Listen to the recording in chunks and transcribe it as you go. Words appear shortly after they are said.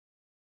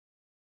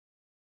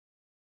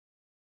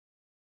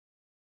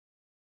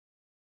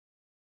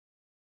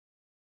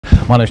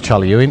My name is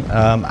Charlie Ewen,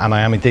 and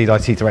I am indeed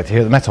IT Director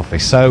here at the Met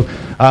Office. So,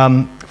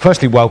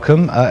 firstly,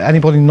 welcome.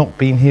 Anybody not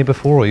been here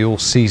before, or are you all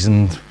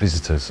seasoned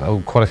visitors?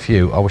 Oh, quite a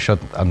few. I wish I'd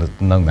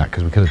known that,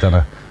 because we could have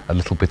done a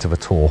little bit of a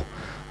tour.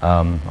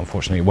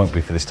 Unfortunately, it won't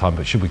be for this time,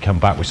 but should we come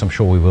back, which I'm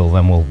sure we will,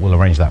 then we'll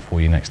arrange that for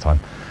you next time.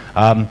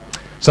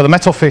 So the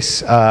Met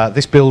Office,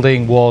 this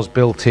building was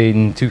built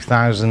in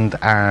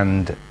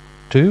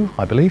 2002,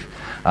 I believe,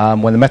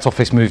 when the Met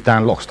Office moved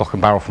down lock, stock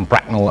and barrel from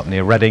Bracknell up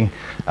near Reading.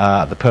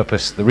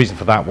 The reason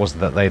for that was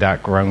that they'd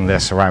outgrown their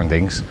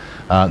surroundings,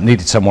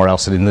 needed somewhere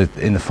else, and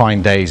in the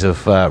fine days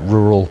of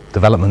rural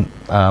development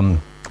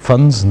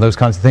funds and those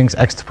kinds of things,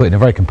 Exeter put in a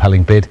very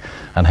compelling bid,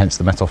 and hence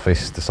the Met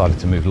Office decided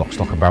to move lock,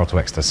 stock and barrel to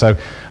Exeter. So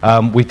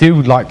we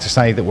do like to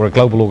say that we're a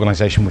global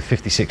organisation with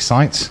 56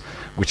 sites,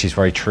 which is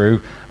very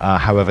true.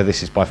 However,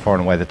 this is by far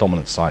and away the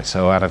dominant site.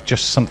 So out of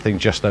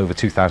just over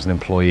 2,000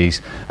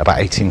 employees, about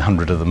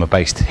 1,800 of them are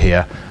based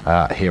here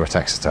at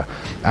Exeter.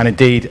 And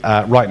indeed,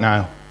 right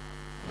now,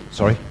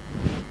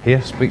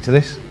 speak to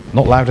this.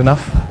 Not loud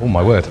enough? Oh,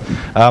 my word.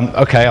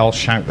 Okay, I'll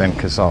shout then,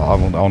 because I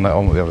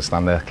won't be able to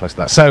stand there close to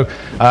that. So,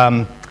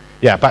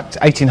 yeah, about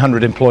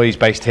 1,800 employees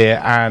based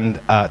here, and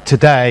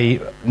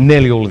today,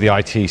 nearly all of the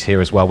ITs here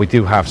as well. We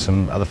do have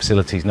some other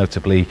facilities,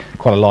 notably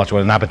quite a large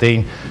one in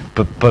Aberdeen,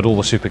 but all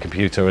the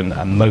supercomputer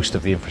and most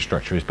of the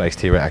infrastructure is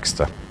based here at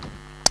Exeter.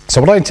 So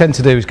what I intend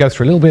to do is go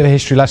through a little bit of a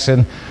history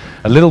lesson,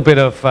 a little bit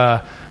of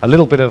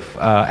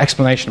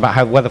explanation about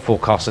how the weather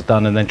forecasts are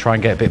done, and then try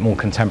and get a bit more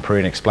contemporary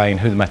and explain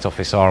who the Met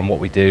Office are and what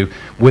we do,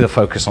 with a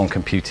focus on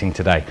computing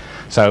today.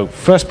 So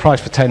first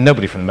prize for 10,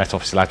 nobody from the Met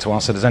Office is allowed to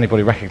answer. Does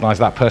anybody recognise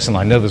that person?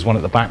 I know there's one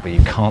at the back, but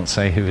you can't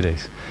say who it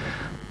is.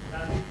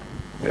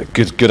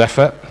 Good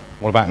effort.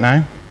 What about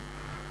now?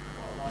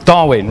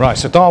 Darwin, right.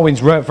 So Darwin's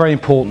very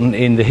important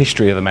in the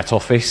history of the Met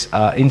Office,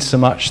 in so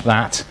much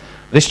that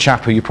this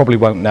chap, who you probably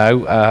won't know,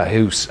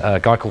 who's a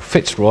guy called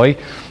Fitzroy,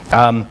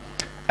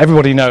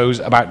 everybody knows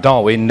about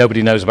Darwin,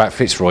 nobody knows about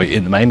Fitzroy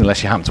in the main,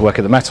 unless you happen to work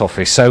at the Met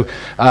Office. So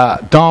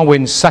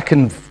Darwin's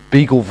second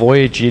Beagle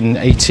voyage in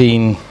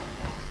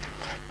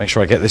make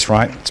sure I get this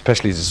right,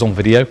 especially as it's on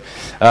video,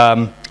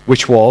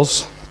 which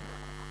was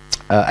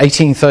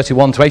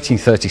 1831 to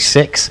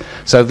 1836.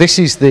 So this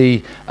is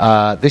the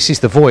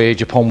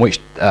voyage upon which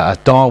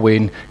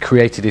Darwin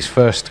created his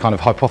first kind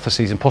of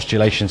hypotheses and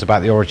postulations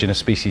about the origin of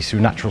species through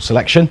natural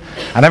selection.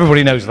 And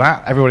everybody knows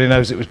that. Everybody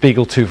knows it was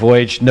Beagle 2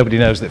 voyage. Nobody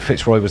knows that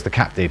Fitzroy was the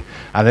captain,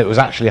 and it was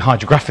actually a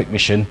hydrographic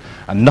mission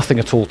and nothing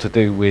at all to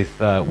do with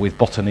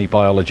botany,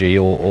 biology,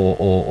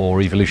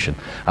 or evolution.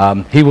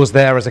 He was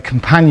there as a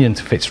companion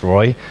to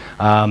Fitzroy,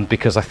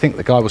 because I think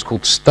the guy was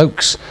called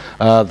Stokes,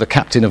 the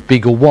captain of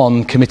Beagle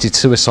 1, committed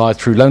suicide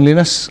through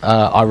loneliness.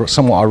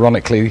 Somewhat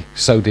ironically,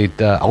 so did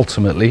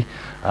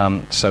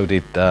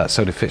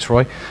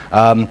Fitzroy.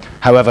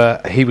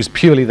 However, he was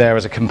purely there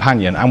as a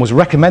companion, and was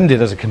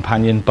recommended as a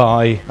companion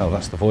by,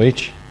 that's the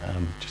voyage,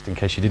 just in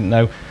case you didn't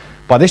know,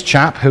 by this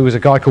chap, who was a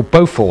guy called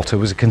Beaufort, who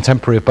was a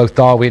contemporary of both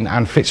Darwin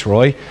and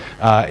Fitzroy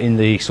in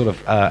the sort of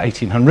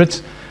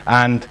 1800s.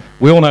 And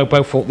we all know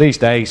Beaufort these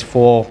days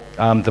for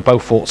the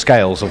Beaufort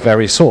scales of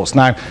various sorts.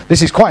 Now,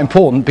 this is quite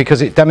important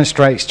because it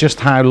demonstrates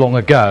just how long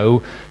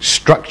ago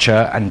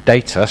structured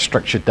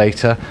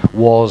data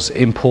was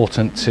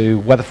important to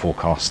weather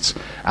forecasts,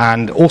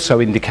 and also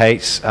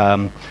indicates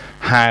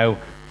how,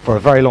 for a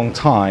very long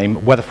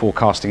time, weather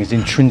forecasting is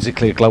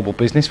intrinsically a global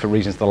business for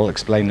reasons that I'll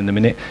explain in a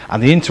minute,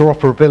 and the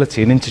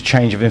interoperability and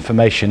interchange of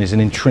information is an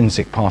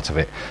intrinsic part of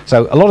it.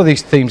 So a lot of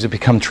these themes have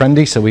become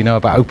trendy, so we know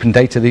about open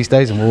data these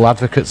days, and we're all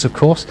advocates, of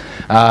course,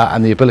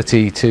 and the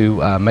ability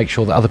to make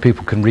sure that other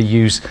people can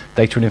reuse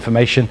data and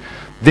information.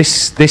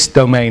 This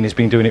domain has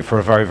been doing it for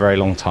a very, very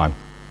long time.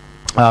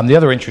 The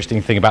other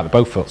interesting thing about the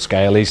Beaufort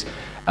scale is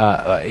an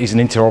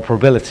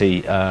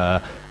interoperability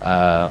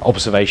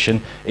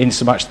observation, in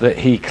so much that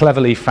he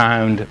cleverly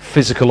found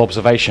physical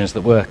observations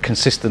that were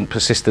consistent,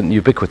 persistent, and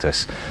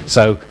ubiquitous.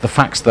 So the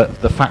fact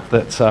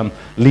that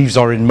leaves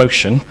are in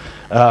motion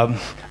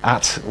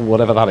at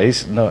whatever that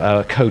is,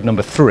 code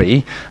number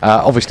 3,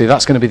 obviously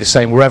that's going to be the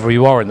same wherever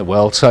you are in the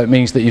world, so it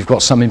means that you've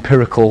got some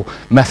empirical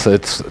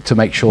methods to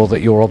make sure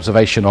that your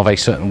observation of a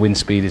certain wind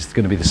speed is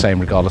going to be the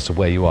same regardless of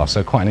where you are.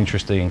 So quite an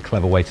interesting and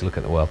clever way to look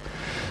at the world.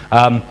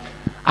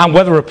 And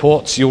weather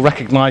reports, you'll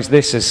recognise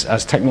this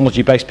as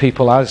technology-based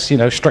people as,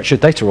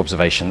 structured data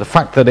observation. The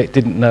fact that it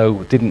didn't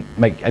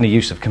make any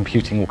use of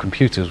computing or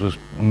computers was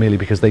merely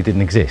because they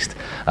didn't exist.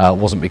 It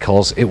wasn't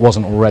because it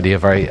wasn't already a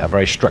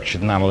very structured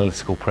and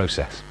analytical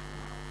process.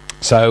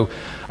 So,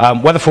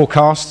 weather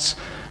forecasts.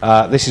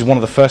 This is one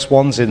of the first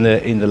ones in the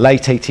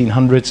late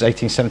 1800s,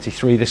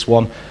 1873. This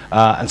one,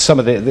 and some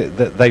of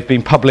they've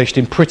been published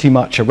in pretty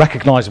much a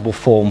recognisable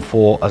form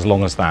for as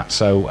long as that.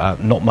 So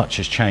not much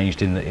has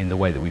changed in the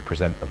way that we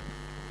present them.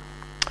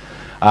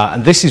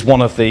 And this is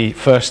one of the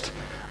first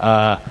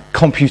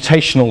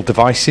computational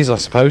devices, I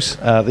suppose,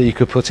 that you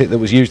could put it, that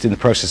was used in the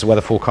process of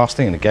weather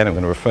forecasting. And again, I'm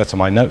going to refer to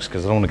my notes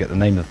because I don't want to get the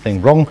name of the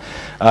thing wrong.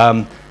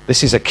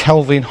 This is a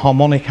Kelvin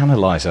harmonic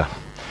analyzer.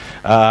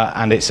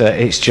 and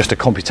it's just a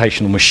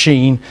computational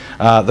machine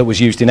that was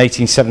used in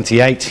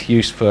 1878,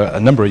 used for a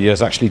number of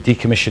years, actually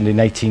decommissioned in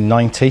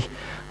 1890,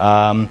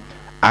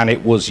 and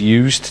it was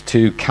used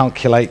to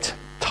calculate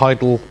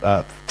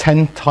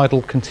 10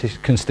 tidal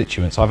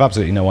constituents. I've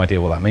absolutely no idea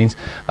what that means.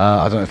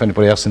 I don't know if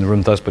anybody else in the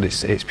room does, but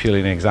it's purely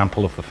an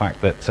example of the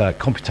fact that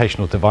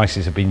computational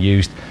devices have been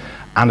used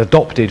and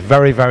adopted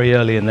very, very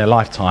early in their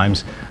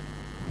lifetimes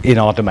in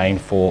our domain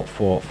for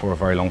a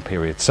very long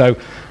period. So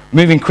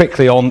moving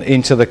quickly on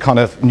into the kind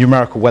of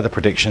numerical weather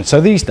prediction.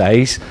 So these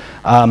days,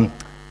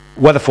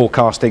 weather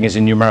forecasting is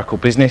a numerical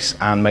business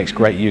and makes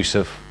great use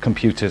of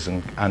computers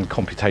and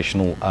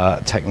computational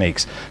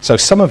techniques. So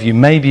some of you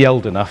may be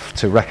old enough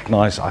to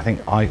recognize, I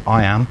think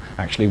I am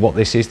actually, what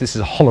this is. This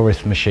is a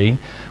holorith machine,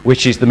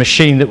 which is the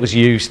machine that was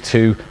used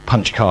to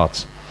punch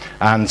cards.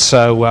 And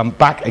so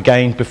back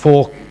again,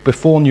 before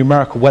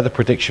numerical weather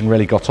prediction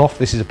really got off,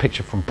 this is a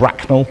picture from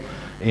Bracknell,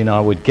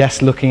 I would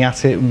guess, looking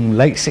at it in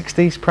late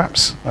 60s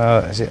perhaps.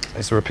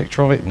 Is there a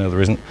picture of it? No,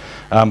 there isn't.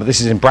 But this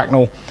is in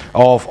Bracknell,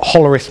 of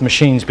holorith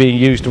machines being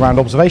used around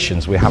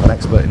observations. We have an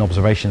expert in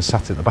observations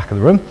sat at the back of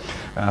the room.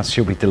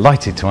 She'll be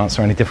delighted to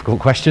answer any difficult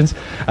questions.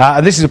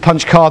 And this is a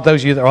punch card.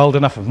 Those of you that are old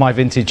enough, of my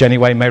vintage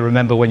anyway, may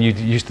remember when you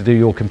used to do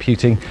your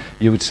computing,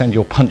 you would send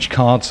your punch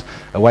cards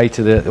away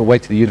to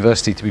the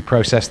university to be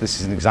processed. This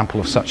is an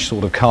example of such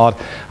sort of card.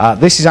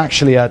 This is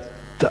actually a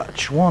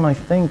Dutch one, I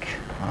think.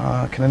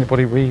 Can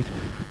anybody read?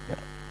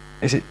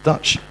 Is it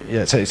Dutch?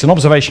 Yeah, it's an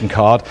observation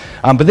card,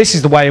 but this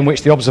is the way in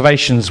which the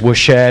observations were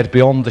shared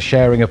beyond the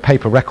sharing of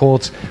paper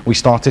records. We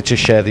started to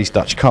share these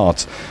Dutch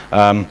cards.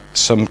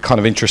 Some kind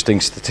of interesting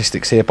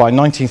statistics here. By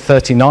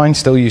 1939,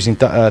 still using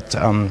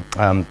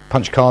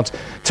punch cards,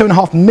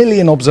 2.5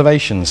 million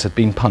observations had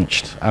been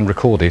punched and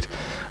recorded,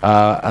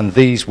 and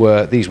these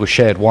were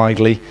shared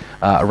widely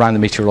around the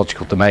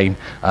meteorological domain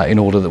in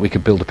order that we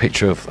could build a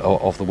picture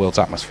of the world's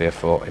atmosphere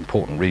for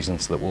important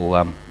reasons that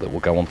we'll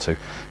go on to.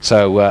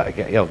 So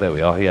yeah, there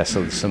we are. Yeah,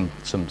 so there's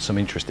some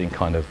interesting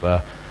kind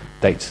of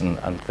dates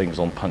and things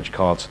on punch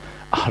cards.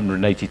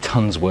 180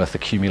 tons worth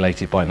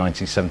accumulated by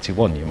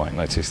 1971, you might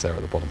notice there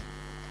at the bottom.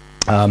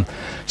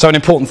 So an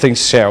important thing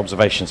to share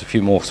observations, a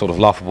few more sort of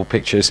laughable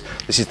pictures.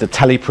 This is the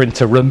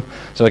teleprinter room.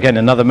 So again,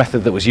 another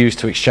method that was used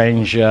to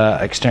exchange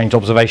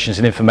observations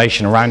and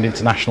information around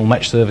international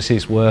Met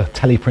services were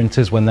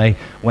teleprinters when they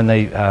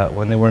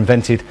were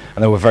invented,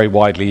 and they were very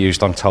widely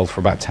used, I'm told,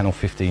 for about 10 or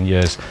 15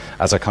 years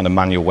as a kind of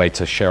manual way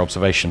to share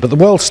observation. But the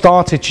world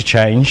started to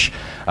change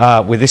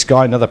with this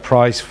guy, another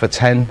prize for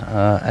 10.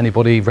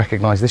 Anybody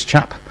recognise this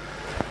chap?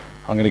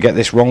 I'm going to get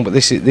this wrong, but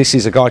this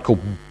is a guy called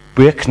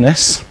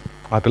Birknes,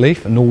 I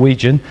believe, a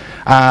Norwegian,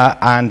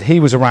 and he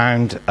was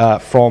around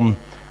from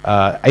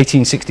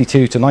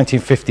 1862 to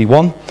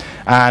 1951,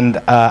 and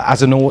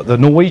the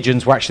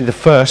Norwegians were actually the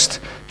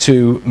first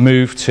to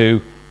move to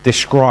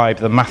describe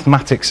the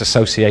mathematics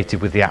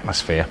associated with the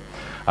atmosphere.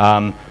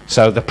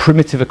 So the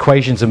primitive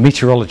equations of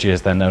meteorology,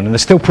 as they're known, and they're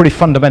still pretty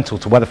fundamental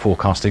to weather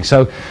forecasting.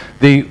 So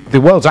the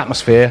world's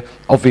atmosphere,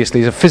 obviously,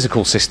 is a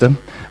physical system.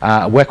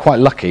 We're quite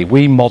lucky.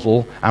 We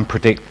model and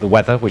predict the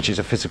weather, which is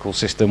a physical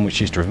system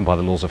which is driven by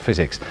the laws of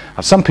physics.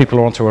 And some people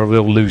are onto a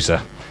real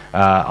loser.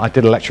 I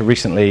did a lecture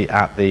recently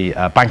at the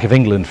Bank of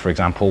England, for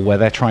example, where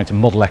they're trying to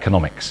model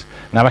economics.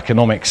 Now,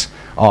 economics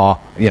are,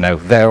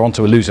 they're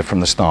onto a loser from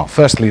the start.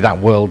 Firstly, that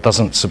world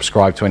doesn't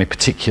subscribe to any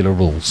particular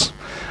rules.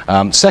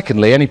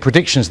 Secondly, any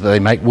predictions that they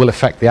make will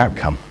affect the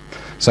outcome.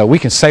 So we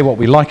can say what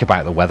we like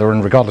about the weather,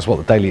 and regardless of what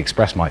the Daily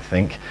Express might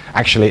think,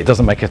 actually it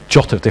doesn't make a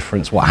jot of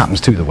difference what happens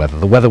to the weather.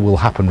 The weather will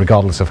happen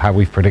regardless of how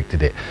we've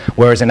predicted it.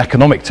 Whereas in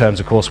economic terms,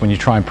 of course, when you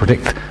try and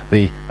predict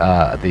the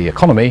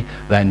economy,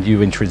 then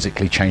you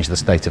intrinsically change the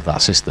state of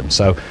that system.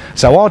 So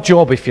our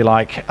job, if you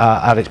like,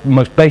 at its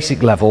most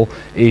basic level,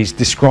 is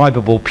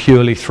describable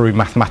purely through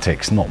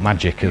mathematics, not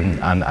magic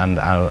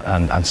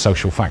and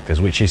social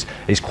factors, which is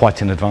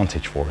quite an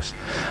advantage for us.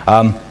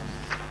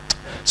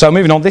 So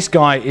moving on, this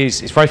guy is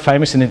very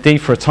famous, and indeed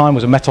for a time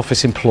was a Met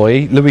Office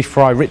employee, Louis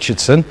Fry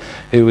Richardson,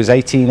 who was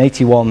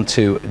 1881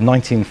 to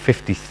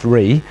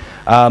 1953,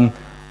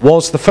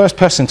 was the first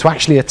person to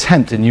actually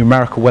attempt a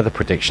numerical weather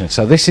prediction.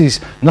 So this is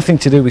nothing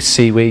to do with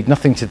seaweed,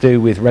 nothing to do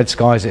with red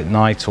skies at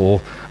night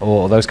or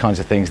those kinds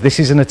of things. This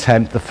is an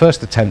attempt, the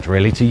first attempt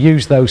really, to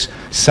use those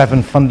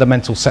 7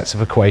 fundamental sets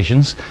of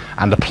equations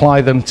and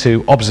apply them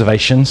to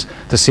observations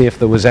to see if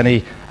there was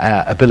any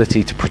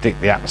ability to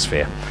predict the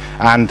atmosphere.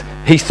 And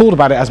he thought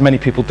about it, as many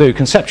people do,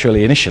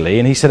 conceptually initially,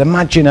 and he said,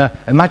 imagine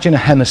a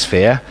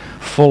hemisphere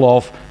full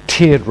of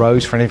tiered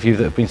rows. For any of you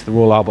that have been to the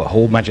Royal Albert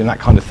Hall, imagine that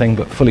kind of thing,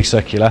 but fully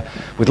circular,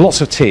 with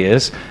lots of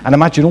tiers, and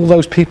imagine all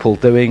those people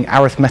doing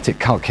arithmetic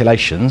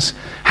calculations.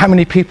 How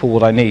many people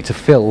would I need to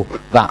fill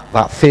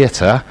that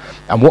theatre,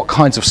 and what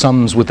kinds of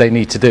sums would they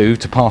need to do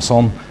to pass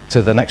on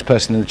to the next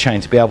person in the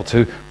chain to be able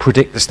to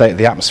predict the state of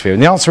the atmosphere.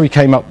 And the answer he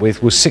came up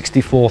with was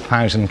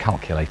 64,000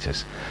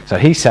 calculators. So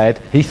he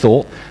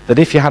thought that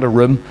if you had a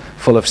room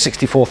full of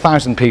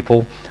 64,000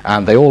 people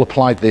and they all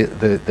applied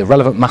the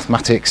relevant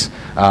mathematics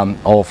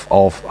of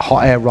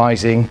hot air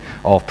rising,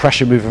 of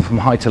pressure moving from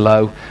high to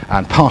low,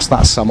 and pass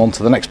that sum on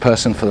to the next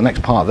person for the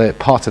next part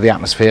of the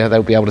atmosphere,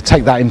 they'll be able to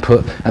take that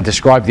input and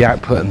describe the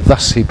output, and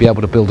thus he'd be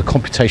able to build a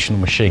computational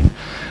machine.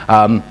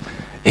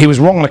 He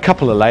was wrong on a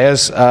couple of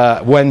layers.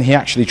 When he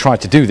actually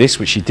tried to do this,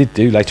 which he did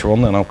do later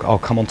on, and I'll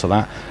come on to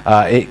that,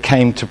 it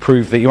came to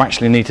prove that you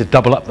actually need to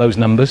double up those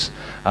numbers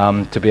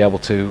to be able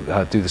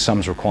to do the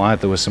sums required.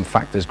 There were some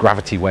factors,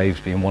 gravity waves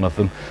being one of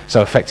them.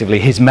 So effectively,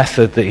 his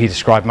method that he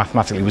described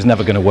mathematically was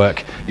never going to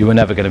work. You were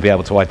never going to be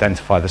able to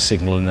identify the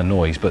signal in the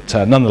noise. But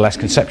nonetheless,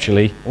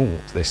 conceptually, he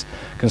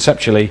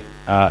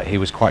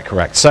was quite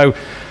correct. So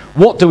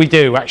what do we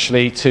do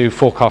actually to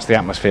forecast the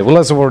atmosphere? Well,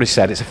 as I've already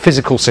said, it's a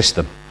physical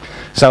system.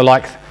 So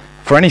like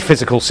for any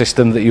physical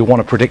system that you want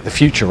to predict the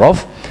future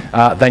of,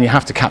 then you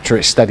have to capture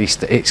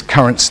its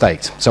current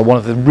state. So one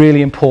of the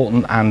really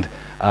important and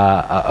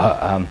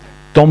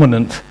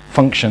dominant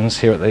functions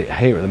here at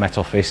the Met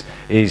Office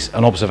is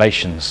an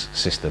observations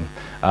system.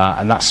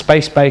 And that's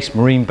space-based,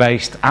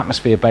 marine-based,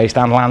 atmosphere-based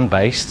and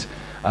land-based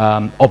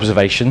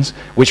observations,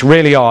 which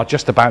really are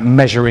just about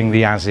measuring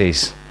the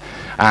as-is.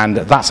 And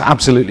that's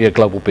absolutely a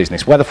global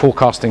business. Weather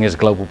forecasting is a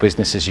global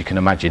business, as you can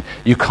imagine.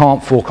 You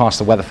can't forecast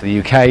the weather for the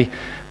UK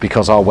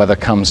because our weather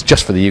comes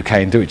just for the UK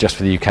and do it just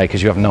for the UK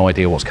because you have no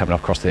idea what's coming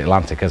across the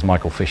Atlantic, as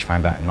Michael Fish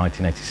found out in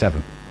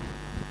 1987.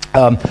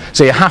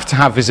 So you have to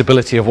have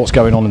visibility of what's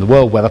going on in the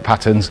world weather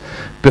patterns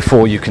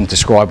before you can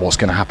describe what's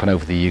going to happen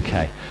over the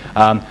UK.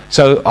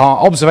 So our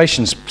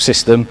observations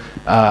system,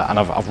 and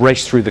I've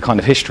raced through the kind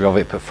of history of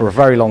it, but for a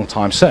very long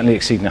time, certainly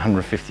exceeding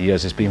 150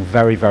 years, has been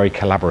very, very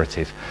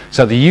collaborative.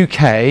 So the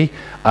UK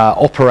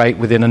operate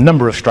within a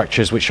number of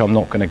structures, which I'm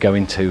not going to go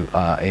into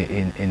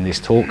in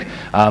this talk,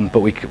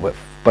 but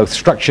both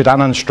structured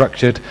and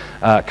unstructured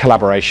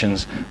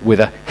collaborations with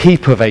a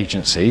heap of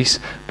agencies,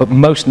 but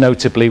most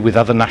notably with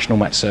other national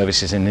Met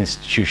services and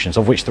institutions,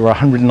 of which there are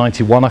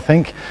 191, I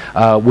think,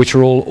 which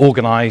are all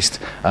organised,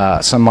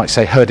 some might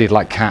say herded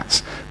like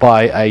cats,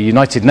 by a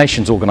United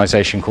Nations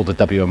organisation called the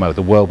WMO,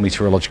 the World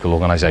Meteorological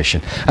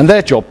Organisation. And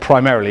their job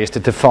primarily is to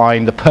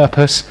define the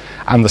purpose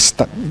and the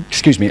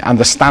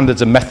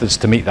standards and methods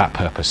to meet that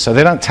purpose. So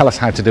they don't tell us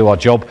how to do our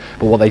job,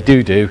 but what they do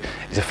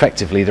is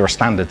effectively they're a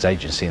standards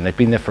agency, and they've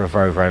been there for a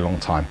very, very long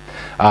time.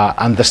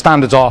 And the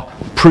standards are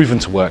proven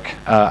to work,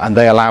 and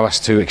they allow us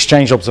to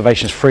exchange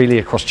observations freely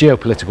across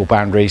geopolitical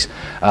boundaries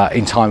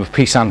in time of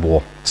peace and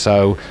war.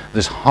 So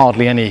there's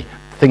hardly any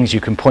things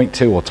you can point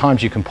to or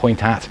times you can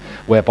point at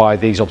whereby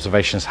these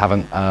observations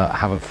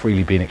haven't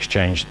freely been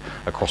exchanged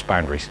across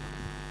boundaries.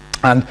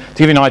 And to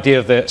give you an idea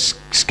of the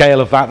scale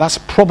of that, that's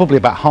probably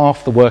about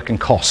half the work and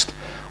cost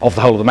of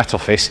the whole of the Met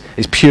Office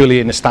is purely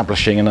in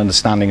establishing an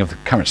understanding of the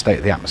current state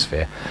of the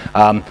atmosphere.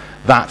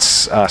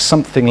 That's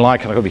something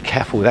like, and I've got to be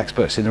careful with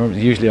experts in the room,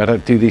 usually I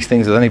don't do these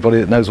things with anybody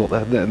that knows what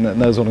I'm going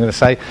to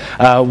say.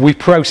 We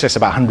process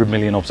about 100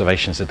 million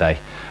observations a day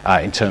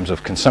in terms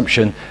of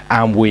consumption,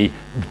 and we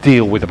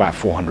deal with about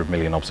 400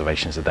 million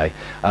observations a day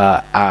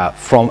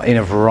in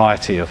a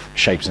variety of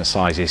shapes and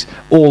sizes,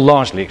 all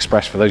largely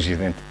expressed, for those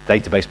using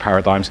database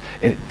paradigms,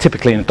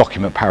 typically in a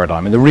document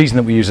paradigm. And the reason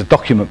that we use a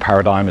document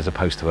paradigm as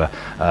opposed to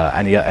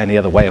any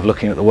other way of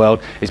looking at the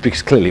world is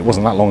because clearly it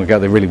wasn't that long ago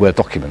they really were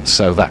documents.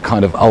 So that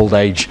kind of old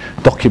age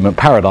document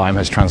paradigm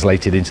has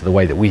translated into the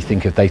way that we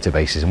think of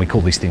databases, and we call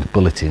these things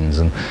bulletins,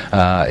 and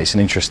it's an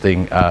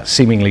interesting,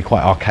 seemingly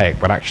quite archaic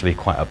but actually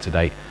quite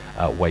up-to-date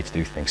way to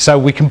do things. So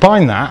we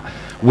combine that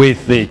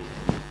with the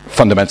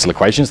fundamental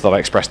equations that I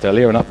expressed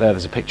earlier, and up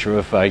there's a picture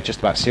of just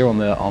about here on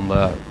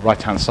the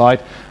right-hand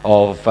side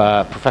of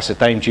Professor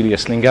Dame Julia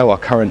Slingo, our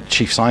current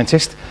chief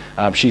scientist.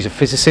 She's a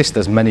physicist,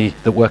 as many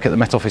that work at the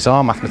Met Office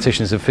are,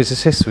 mathematicians and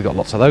physicists. We've got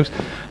lots of those.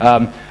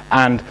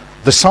 And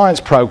the science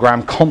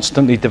program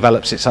constantly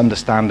develops its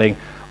understanding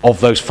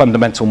of those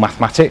fundamental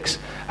mathematics,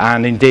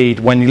 and indeed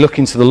when you look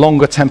into the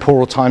longer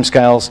temporal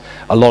timescales,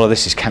 a lot of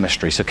this is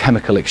chemistry. So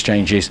chemical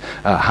exchanges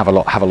have a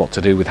lot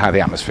to do with how the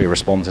atmosphere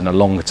responds in a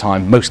longer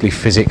time, mostly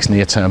physics,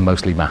 near term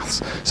mostly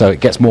maths. So it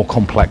gets more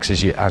complex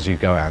as you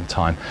go out in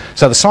time.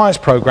 So the science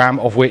program,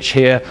 of which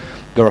here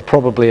there are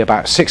probably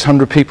about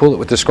 600 people that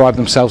would describe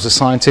themselves as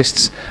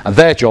scientists, and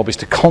their job is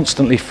to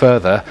constantly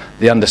further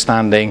the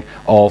understanding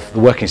of the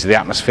workings of the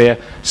atmosphere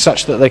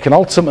such that they can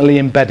ultimately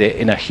embed it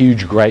in a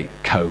huge great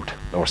code,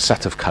 or a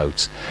set of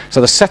codes.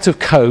 So the set of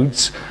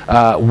codes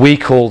we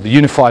call the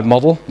unified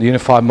model. The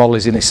unified model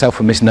is in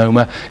itself a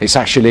misnomer. It's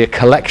actually a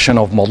collection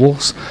of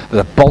models that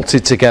are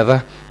bolted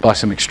together by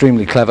some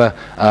extremely clever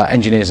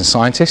engineers and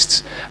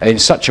scientists in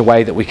such a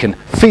way that we can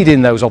feed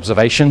in those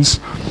observations,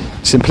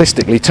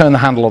 simplistically turn the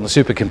handle on the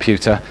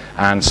supercomputer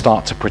and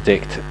start to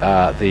predict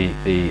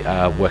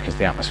the workings of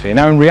the atmosphere.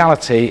 Now in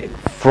reality,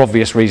 for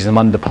obvious reasons,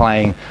 I'm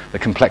underplaying the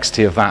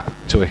complexity of that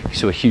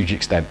to a huge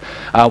extent.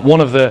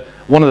 One of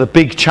the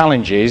big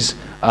challenges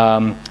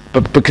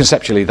But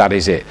conceptually, that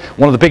is it.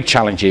 One of the big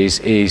challenges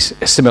is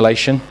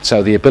assimilation,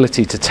 so the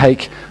ability to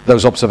take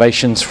those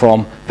observations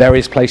from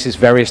various places,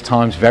 various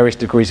times, various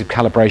degrees of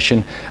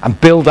calibration, and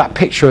build that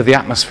picture of the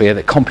atmosphere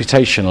that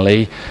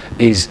computationally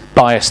is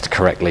biased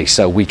correctly.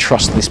 So we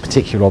trust this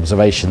particular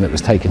observation that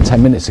was taken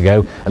 10 minutes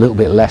ago a little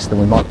bit less than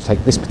we might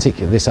take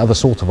this other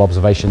sort of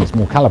observation that's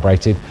more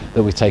calibrated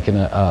that we've taken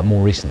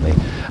more recently.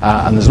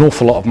 And there's an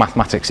awful lot of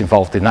mathematics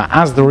involved in that,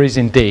 as there is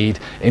indeed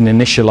in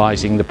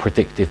initializing the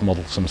predictive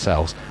models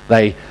themselves.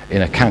 They,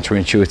 in a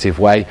counterintuitive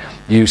way,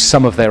 use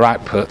some of their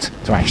output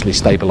to actually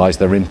stabilize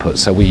their input.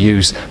 So we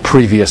use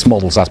previous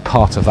models as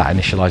part of that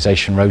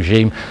initialization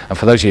regime. And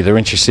for those of you that are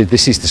interested,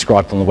 this is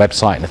described on the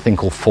website in a thing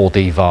called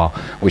 4D VAR,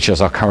 which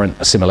is our current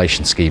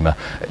assimilation schema.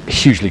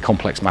 Hugely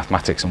complex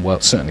mathematics and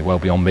certainly well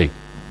beyond me.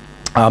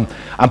 And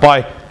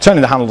by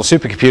turning the handle to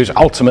supercomputers,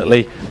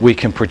 ultimately we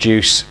can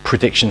produce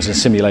predictions and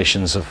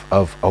simulations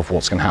of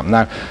what's going to happen.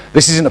 Now,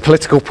 this isn't a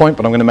political point,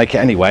 but I'm going to make it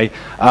anyway.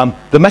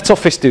 The Met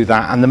Office do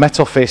that, and the Met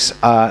Office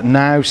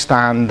now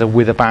stand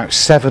with about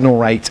 7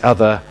 or 8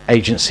 other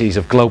agencies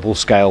of global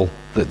scale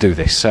that do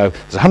this. So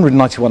there's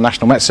 191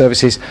 national Met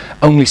services,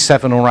 only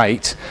 7 or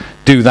 8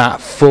 do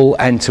that full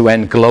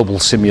end-to-end global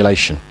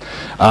simulation.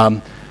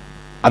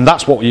 And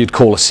that's what you'd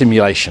call a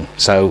simulation.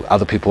 So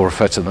other people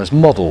refer to them as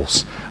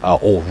models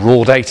or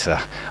raw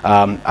data.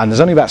 And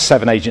there's only about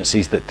 7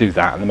 agencies that do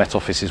that, and the Met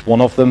Office is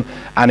one of them.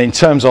 And in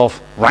terms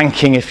of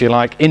ranking, if you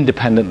like,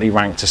 independently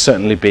ranked to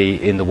certainly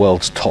be in the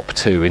world's top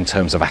 2 in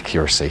terms of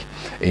accuracy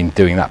in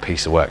doing that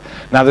piece of work.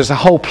 Now, there's a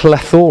whole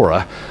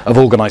plethora of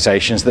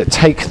organizations that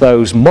take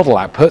those model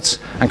outputs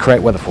and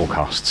create weather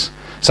forecasts.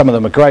 Some of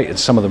them are great and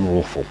some of them are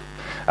awful.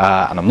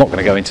 And I'm not going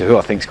to go into who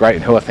I think is great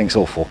and who I think is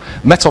awful.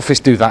 Met Office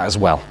do that as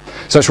well.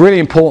 So it's really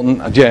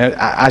important,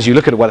 as you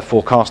look at a weather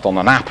forecast on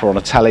an app or on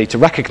a telly, to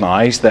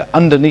recognise that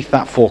underneath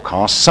that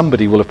forecast,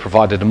 somebody will have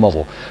provided a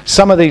model.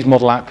 Some of these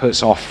model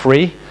outputs are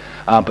free,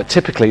 but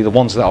typically the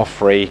ones that are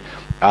free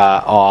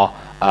are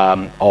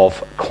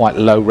of quite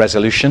low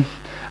resolution.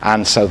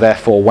 And so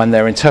therefore, when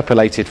they're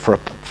interpolated for a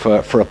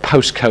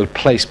postcode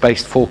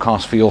place-based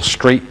forecast for your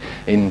street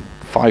in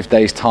 5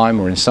 days' time,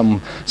 or in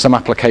some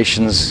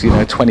applications,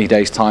 20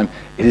 days' time,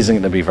 it isn't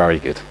going to be very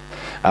good.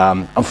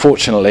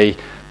 Unfortunately,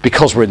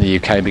 because we're in the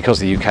UK, and because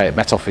the UK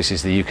Met Office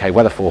is the UK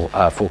weather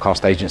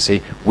forecast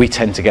agency, we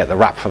tend to get the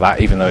rap for that,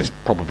 even though it's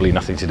probably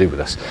nothing to do with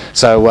us.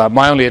 So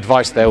my only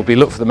advice there will be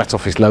look for the Met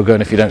Office logo,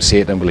 and if you don't see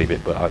it, don't believe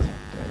it. But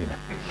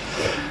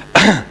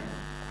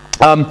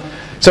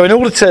so in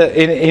order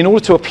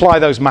to apply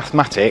those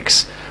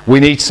mathematics, we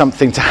need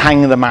something to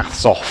hang the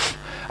maths off.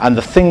 And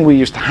the thing we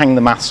use to hang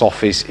the maths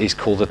off is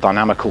called a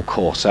dynamical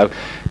core. So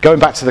going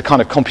back to the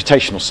kind of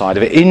computational side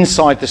of it,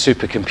 inside the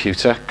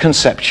supercomputer,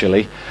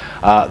 conceptually,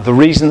 the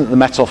reason that the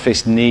Met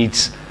Office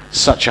needs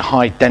such a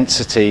high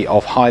density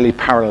of highly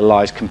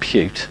parallelized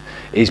compute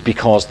is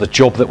because the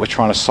job that we're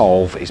trying to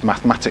solve is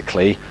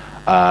mathematically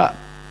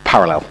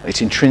parallel.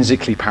 It's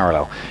intrinsically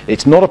parallel.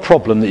 It's not a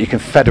problem that you can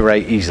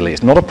federate easily.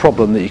 It's not a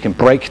problem that you can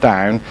break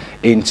down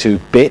into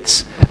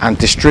bits and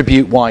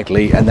distribute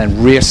widely and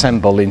then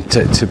reassemble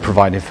to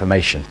provide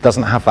information. It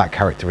doesn't have that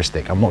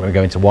characteristic. I'm not going to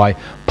go into why,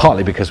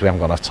 partly because we haven't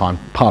got enough time,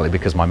 partly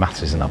because my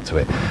maths isn't up to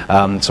it.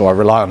 So I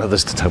rely on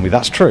others to tell me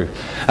that's true.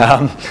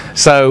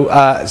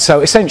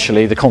 So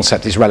essentially the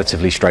concept is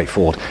relatively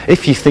straightforward.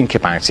 If you think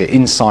about it,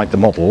 inside the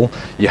model,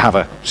 you have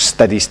a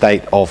steady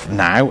state of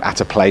now at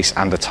a place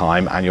and a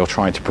time, and you're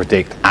trying to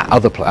predict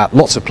at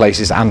lots of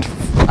places and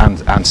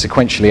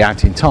sequentially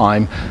out in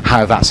time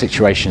how that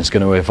situation is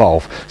going to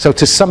evolve. So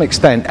to some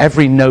extent,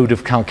 every node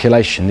of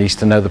calculation needs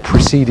to know the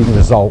preceding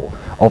result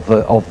of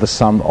the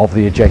sum of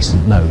the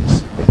adjacent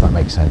nodes, if that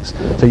makes sense.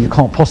 So you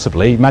can't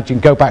possibly imagine,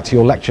 go back to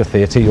your lecture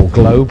theatre, your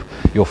Globe,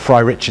 your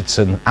Fry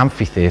Richardson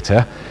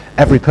amphitheatre.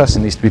 Every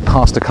person needs to be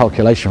passed a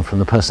calculation from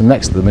the person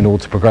next to them in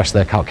order to progress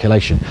their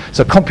calculation.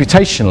 So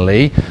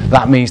computationally,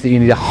 that means that you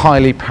need a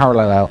highly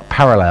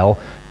parallel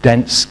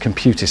dense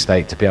computer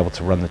state to be able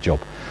to run the job.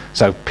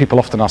 So people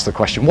often ask the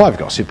question, why have you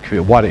got a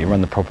supercomputer? Why don't you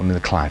run the problem in the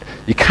cloud?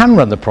 You can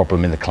run the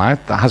problem in the cloud.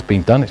 That has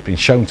been done. It's been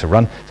shown to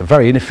run. It's a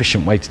very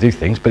inefficient way to do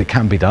things, but it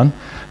can be done.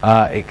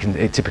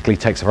 It typically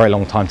takes a very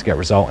long time to get a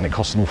result, and it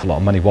costs an awful lot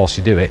of money whilst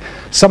you do it.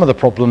 Some of the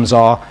problems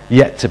are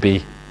yet to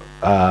be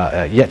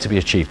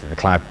achieved in the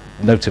cloud,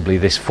 notably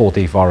this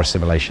 4D VAR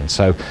assimilation.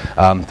 So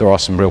there are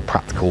some real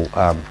practical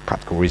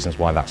reasons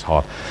why that's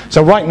hard.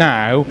 So right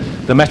now,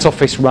 the Met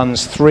Office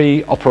runs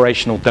 3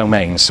 operational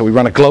domains. So we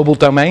run a global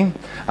domain,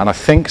 and I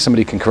think,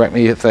 somebody can correct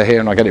me if they're here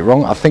and I get it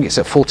wrong, I think it's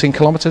at 14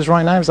 kilometers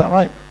right now, is that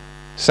right?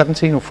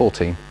 17 or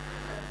 14?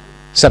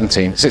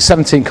 17. It's at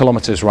 17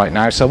 kilometers right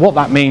now. So what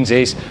that means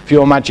is, if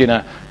you imagine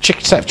a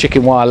set of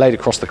chicken wire laid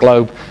across the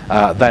globe,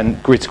 then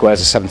grid squares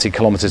are 17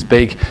 kilometers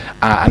big,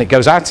 and it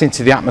goes out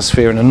into the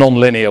atmosphere in a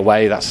non-linear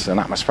way. That's an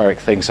atmospheric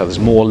thing, so there's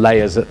more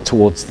layers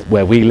towards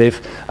where we live,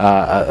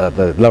 at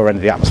the lower end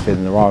of the atmosphere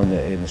than there are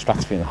in the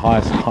stratosphere, in the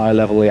higher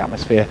level of the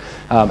atmosphere,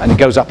 and it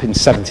goes up in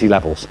 70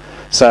 levels.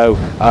 So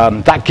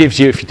that gives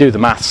you, if you do the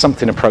math,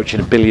 something approaching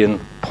 1 billion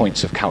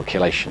points of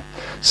calculation.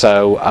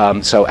 So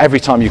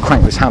every time you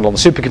crank this handle on the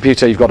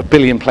supercomputer, you've got 1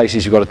 billion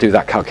places you've got to do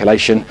that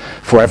calculation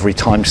for every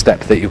time step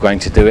that you're going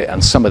to do it.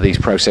 And some of these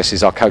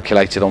processes are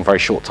calculated on very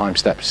short time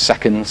steps,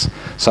 seconds,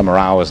 some are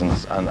hours,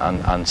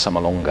 and some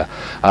are longer.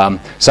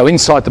 So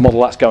inside the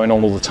model, that's going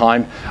on all the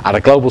time. At a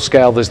global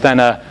scale, there's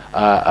then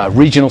a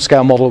regional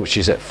scale model, which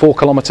is at 4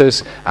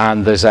 kilometers,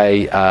 and there's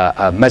a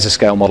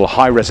mesoscale model,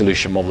 high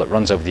resolution model that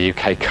runs over the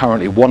UK,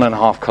 currently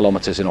 1.5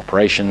 kilometers in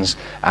operations,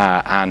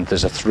 and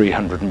there's a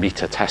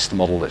 300-meter test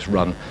model that's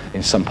run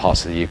in some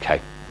parts of the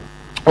UK.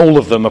 All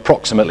of them,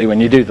 approximately, when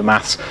you do the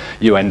maths,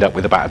 you end up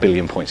with about 1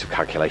 billion points of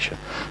calculation.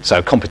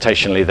 So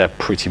computationally, they're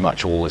pretty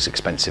much all as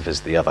expensive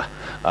as the other.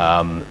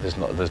 There's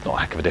not a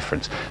heck of a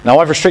difference. Now,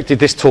 I've restricted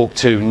this talk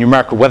to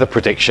numerical weather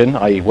prediction,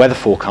 i.e. weather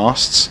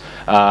forecasts.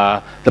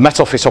 The Met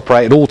Office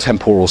operate at all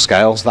temporal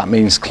scales. That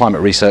means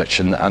climate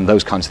research and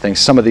those kinds of things.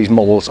 Some of these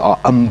models are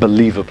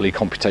unbelievably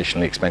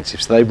computationally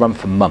expensive, so they run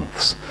for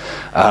months.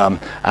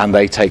 And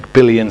they take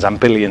billions and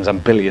billions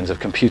and billions of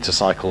computer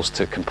cycles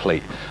to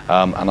complete.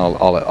 And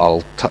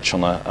I'll touch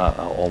on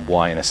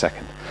why in a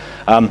second.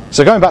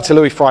 So going back to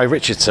Louis Fry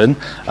Richardson,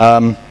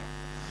 now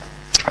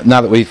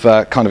that we've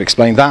kind of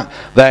explained that,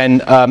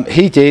 then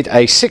he did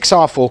a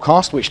 6-hour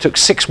forecast which took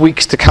 6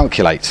 weeks to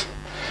calculate.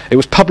 It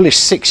was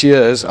published 6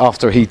 years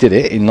after he did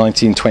it in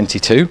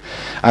 1922,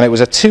 and it was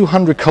a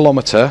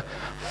 200-kilometer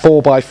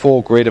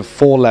 4x4 grid of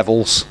 4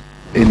 levels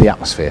in the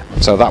atmosphere.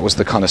 So that was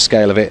the kind of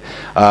scale of it.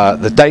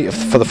 The date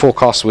for the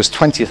forecast was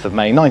 20th of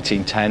May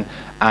 1910,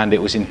 and it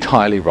was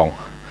entirely wrong.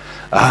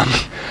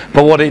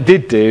 But what it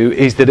did do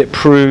is that it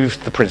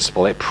proved the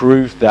principle. It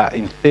proved that,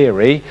 in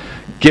theory,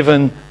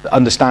 given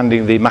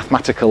understanding the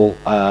mathematical,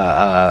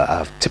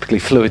 typically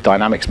fluid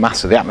dynamics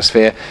mass of the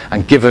atmosphere,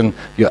 and given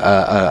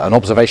an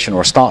observation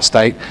or a start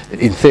state,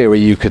 in theory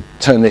you could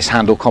turn this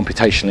handle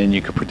computationally and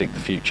you could predict the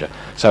future.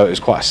 So it was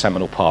quite a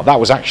seminal part. That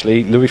was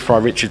actually Louis Fry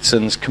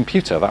Richardson's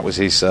computer. That was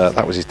his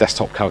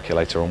desktop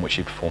calculator on which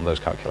he performed those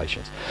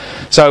calculations.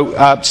 So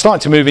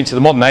starting to move into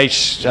the modern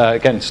age,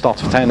 again,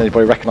 start of 10,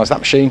 anybody recognise that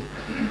machine?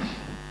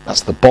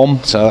 That's the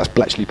bomb, so that's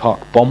Bletchley Park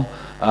bomb.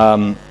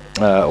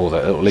 Or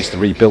at least the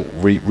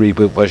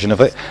rebuilt version of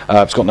it.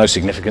 It's got no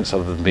significance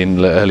other than being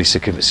an early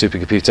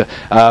supercomputer.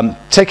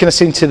 Taking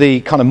us into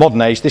the kind of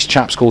modern age, this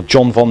chap's called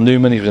John von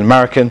Neumann. He was an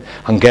American,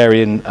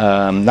 Hungarian,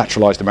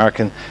 naturalized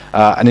American.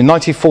 And in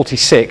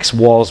 1946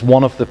 was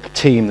one of the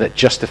team that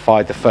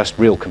justified the first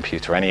real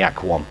computer,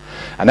 ENIAC-1.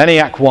 And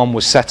ENIAC-1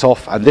 was set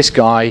off, and this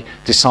guy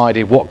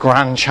decided what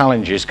grand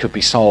challenges could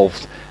be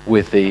solved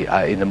with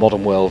in the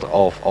modern world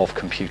of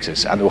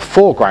computers. And there were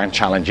 4 grand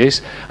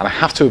challenges, and I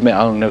have to admit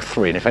I only know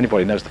 3, and if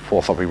anybody knows the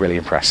 4th, I'll be really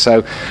impressed.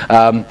 So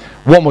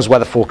one was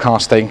weather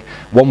forecasting,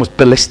 one was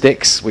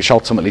ballistics, which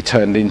ultimately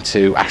turned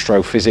into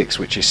astrophysics,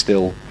 which is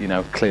still,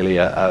 clearly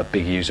a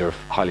big user of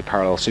highly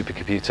parallel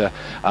supercomputer,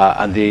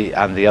 and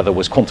the other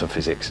was quantum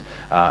physics,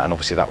 and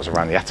obviously that was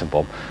around the atom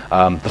bomb.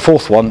 The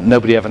 4th one,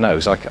 nobody ever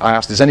knows. I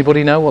asked, does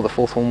anybody know what the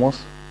 4th one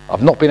was?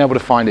 I've not been able to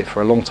find it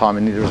for a long time,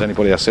 and neither has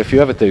anybody else. So if you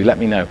ever do, let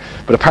me know.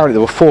 But apparently there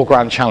were 4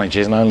 grand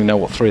challenges, and I only know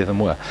what 3 of them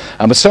were.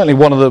 But certainly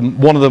one of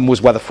them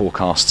was weather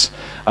forecasts.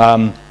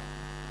 And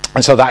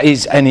so that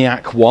is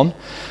ENIAC-1.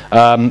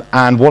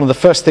 And one of the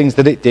first things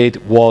that it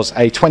did was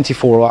a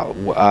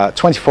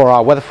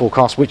 24-hour weather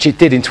forecast, which it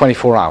did in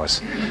 24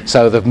 hours.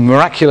 So the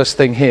miraculous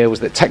thing here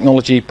was that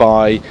technology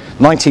by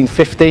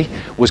 1950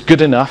 was good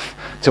enough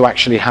to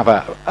actually have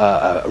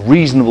a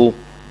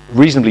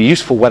reasonably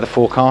useful weather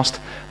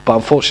forecast. But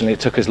unfortunately,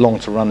 it took as long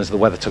to run as the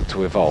weather took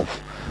to evolve,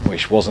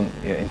 which wasn't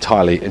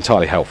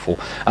entirely helpful.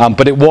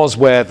 But it was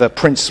where the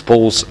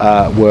principles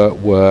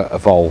were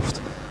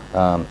evolved.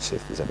 Let's see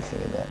if there's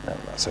anything in there. No,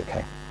 that's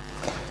okay.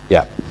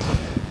 Yeah.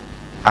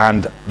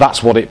 And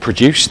that's what it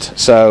produced.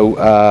 So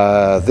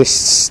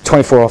this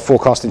 24-hour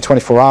forecast in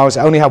 24 hours, it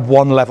only had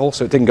 1 level,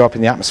 so it didn't go up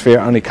in the atmosphere.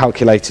 It only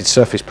calculated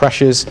surface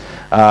pressures.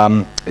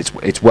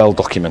 It's well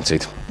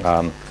documented.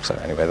 So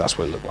anyway, that's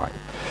what it looked like.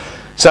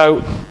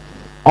 So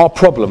our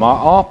problem,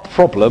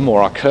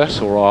 or our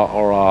curse, or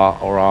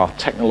our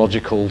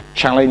technological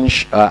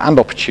challenge and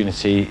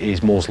opportunity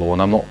is Moore's law,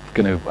 and I'm not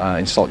going to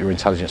insult your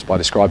intelligence by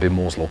describing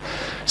Moore's law.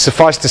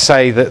 Suffice to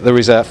say that there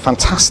is a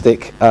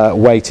fantastic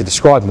way to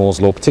describe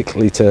Moore's law,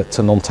 particularly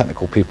to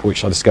non-technical people,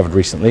 which I discovered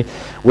recently,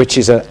 which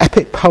is an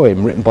epic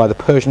poem written by the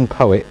Persian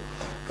poet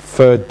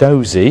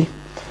Ferdowsi,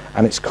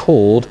 and it's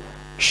called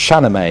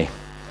Shahnameh,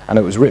 and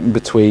it was written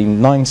between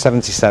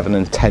 977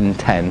 and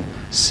 1010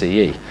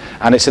 CE.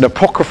 And it's an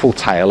apocryphal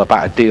tale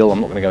about a deal, I'm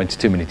not going to go into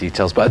too many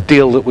details, but a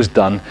deal that was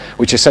done,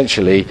 which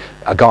essentially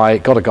a guy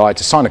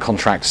to sign a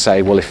contract to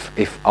say, well,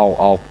 if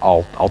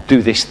I'll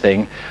do this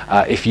thing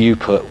if you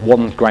put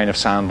 1 grain of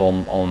sand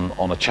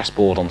on a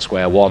chessboard on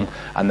square 1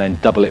 and then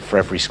double it for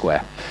every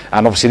square.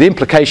 And obviously the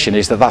implication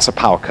is that that's a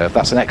power curve,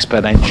 that's an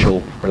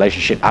exponential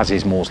relationship, as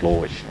is Moore's law,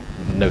 which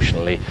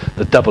notionally,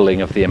 the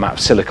doubling of the amount of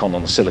silicon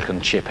on the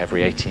silicon chip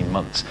every 18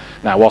 months.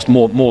 Now, whilst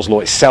Moore's law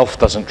itself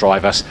doesn't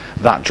drive us,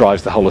 that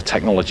drives the whole of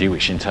technology,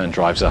 which in turn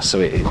drives us. So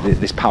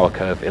this power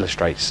curve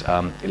illustrates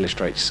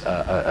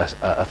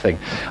a thing.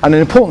 And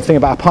an important thing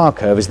about a power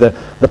curve is the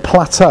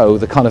plateau,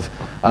 the kind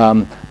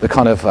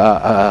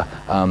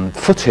of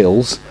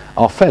foothills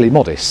are fairly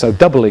modest. So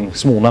doubling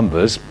small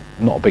numbers,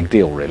 not a big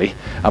deal really.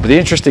 But the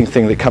interesting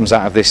thing that comes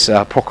out of this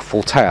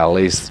apocryphal tale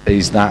is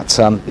that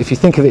if you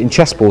think of it in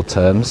chessboard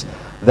terms,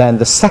 then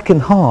the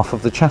second half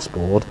of the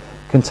chessboard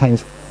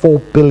contains 4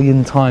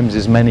 billion times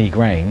as many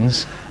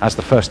grains as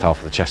the first half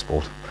of the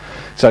chessboard.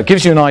 So it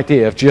gives you an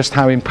idea of just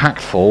how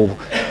impactful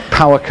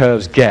power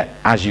curves get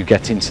as you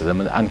get into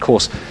them. And of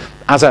course,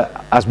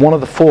 as one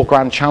of the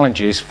foreground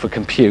challenges for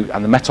compute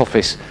and the Met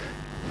Office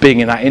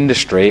being in that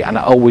industry and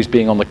always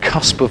being on the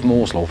cusp of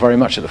Moore's law, very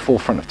much at the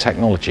forefront of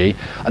technology,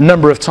 a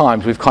number of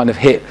times we've kind of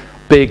hit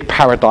big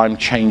paradigm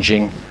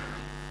changing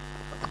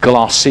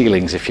glass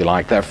ceilings, if you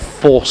like, that have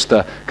forced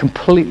a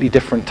completely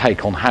different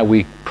take on how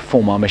we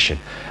perform our mission.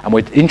 And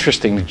we're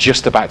interestingly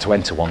just about to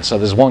enter one. So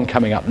there's one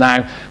coming up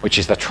now, which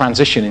is the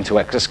transition into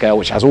Exascale,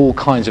 which has all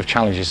kinds of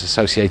challenges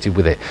associated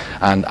with it.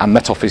 And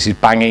Met Office is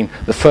banging,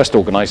 the first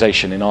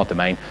organisation in our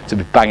domain to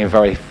be banging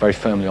very, very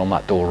firmly on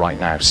that door right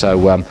now.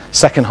 So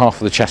second half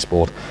of the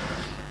chessboard.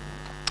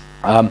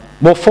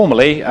 More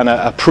formally, and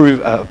a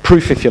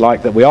proof, if you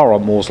like, that we are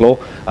on Moore's law,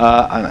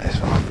 and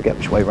I forget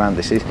which way around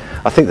this is.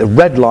 I think the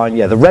red line,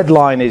 the red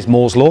line is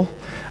Moore's law,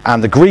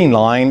 and the green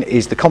line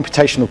is the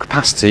computational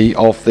capacity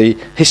of the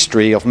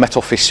history of Met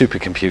Office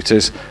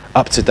supercomputers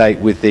up to date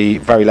with the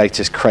very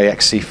latest Cray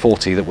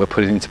XC40 that we're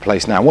putting into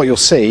place now. What you'll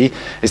see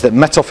is that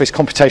Met Office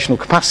computational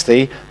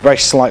capacity very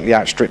slightly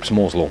outstrips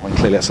Moore's law, and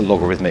clearly that's a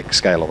logarithmic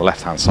scale on the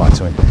left-hand side,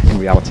 so in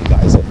reality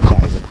that is a power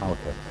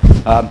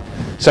curve.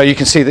 So you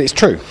can see that it's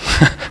true.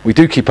 We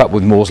do keep up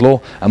with Moore's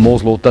law, and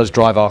Moore's law does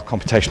drive our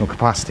computational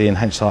capacity and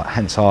hence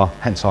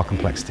our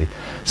complexity.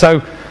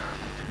 So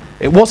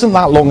it wasn't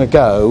that long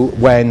ago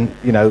when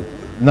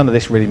none of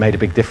this really made a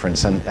big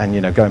difference, and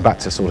going back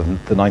to sort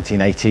of the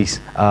 1980s,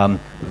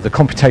 the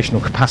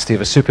computational capacity of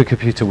a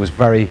supercomputer was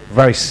very,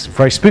 very,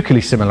 very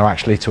spookily similar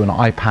actually to an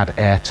iPad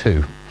Air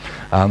 2.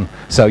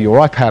 So your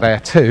iPad Air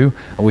 2,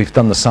 and we've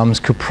done the sums,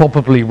 could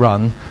probably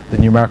run the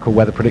numerical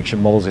weather prediction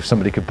models, if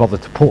somebody could bother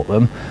to port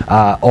them,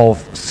 of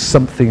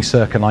something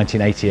circa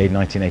 1988,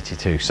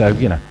 1982. So,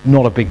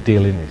 not a big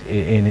deal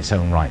in its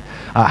own right.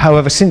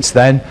 However, since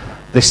then,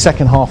 this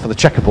second half of the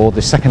checkerboard,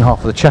 this second half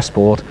of the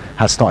chessboard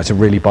has started to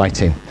really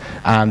bite in.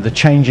 And the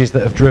changes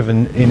that have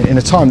driven, in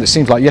a time that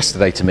seems like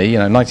yesterday to me,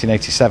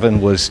 1987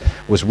 was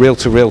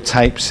reel-to-reel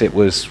tapes, it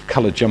was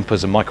coloured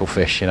jumpers and Michael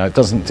Fish. It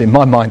doesn't, in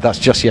my mind, that's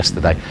just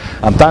yesterday.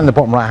 Down in the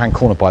bottom right-hand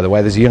corner, by the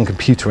way, there's a young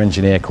computer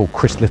engineer called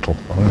Chris Little.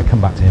 I'm going to come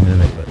back to him in a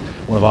minute, but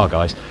one of our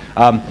guys.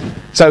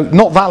 So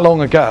not that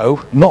long ago,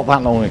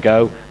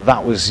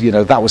 that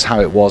was how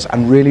it was,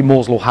 and really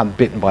Moore's law hadn't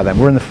bitten by then.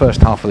 We're in the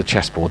first half of the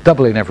chessboard,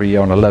 doubling every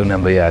year on a low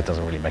number, it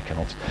doesn't really make a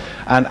odds.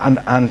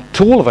 And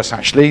to all of us,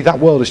 actually, that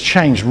world has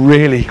changed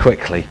really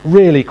quickly,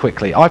 really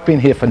quickly. I've been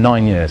here for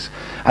 9 years,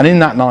 and in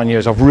that 9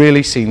 years, I've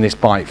really seen this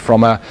bite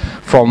from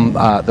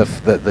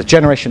the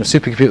generation of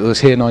supercomputer that was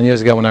here 9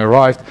 years ago when I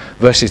arrived,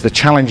 versus the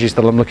challenges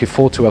that I'm looking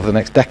forward to over the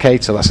next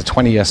decade, so that's a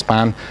 20-year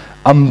span.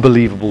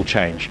 Unbelievable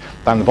change.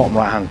 Down the bottom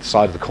right-hand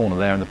side of the corner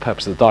there, and the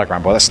purpose of the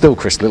diagram, boy, that's still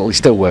Chris Little, he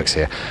still works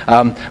here.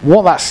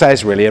 What that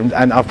says really, and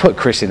I've put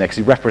Chris in there because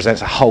he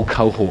represents a whole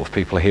cohort of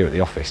people here at the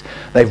office.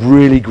 They've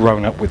really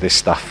grown up with this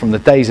stuff from the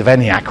days of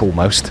ENIAC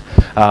almost.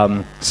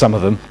 Some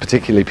of them,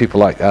 particularly people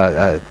like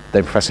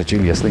Professor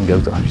Julius Lingo,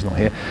 she's not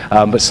here,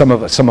 but some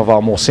of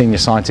our more senior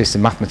scientists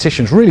and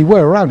mathematicians really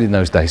were around in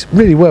those days,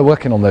 really were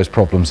working on those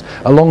problems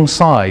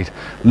alongside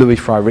Louis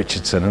Fry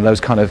Richardson and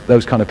those kind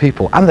of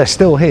people, and they're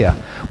still here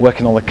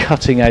working on the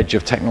cutting edge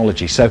of technology.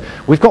 So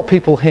we've got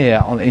people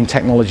here in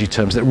technology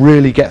terms that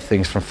really get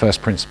things from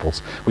first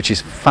principles, which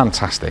is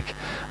fantastic,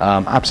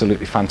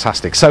 absolutely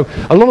fantastic. So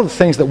a lot of the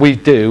things that we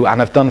do and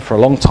have done for a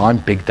long time,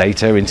 big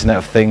data, Internet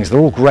of Things, they're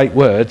all great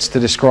words to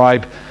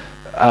describe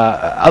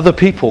other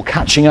people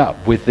catching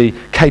up with the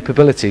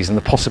capabilities and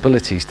the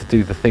possibilities to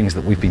do the things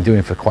that we've been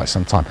doing for quite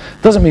some time.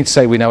 Doesn't mean to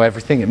say we know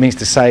everything, it means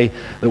to say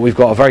that we've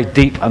got a very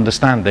deep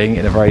understanding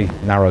in a very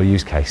narrow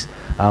use case.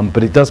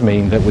 But it does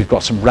mean that we've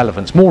got some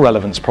relevance, more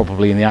relevance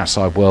probably in the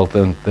outside world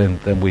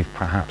than we've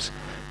perhaps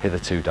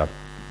hitherto done.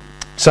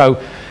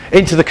 So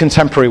into the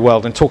contemporary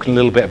world and talking a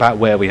little bit about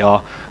where we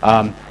are.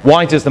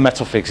 Why does the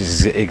Met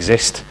Office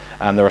exist?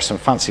 And there are some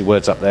fancy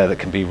words up there that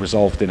can be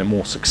resolved in a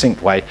more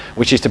succinct way,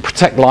 which is to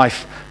protect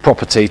life,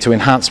 property, to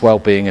enhance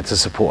well-being and to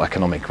support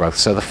economic growth.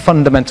 So the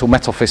fundamental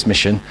Met Office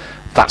mission,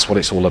 that's what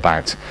it's all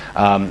about,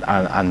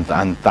 and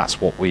that's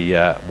what we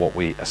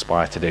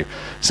aspire to do.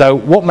 So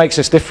what makes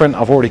us different?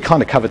 I've already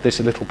kind of covered this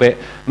a little bit.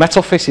 Met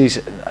Office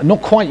is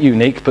not quite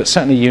unique, but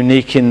certainly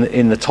unique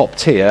in the top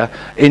tier,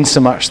 in so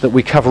much that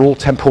we cover all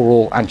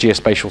temporal and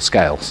geospatial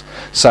scales.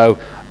 So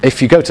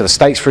if you go to the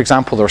States, for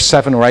example, there are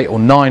 7 or 8 or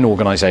 9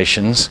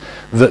 organizations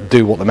that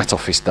do what the Met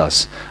Office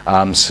does,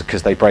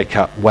 because they break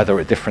up weather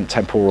at different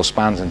temporal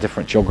spans and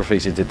different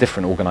geographies into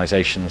different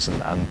organizations,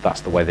 and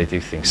that's the way they do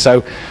things.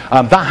 So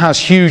that has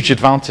huge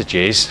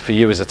advantages for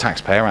you as a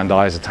taxpayer and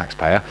I as a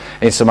taxpayer,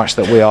 in so much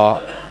that we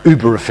are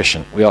uber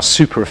efficient, we are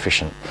super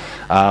efficient.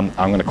 I'm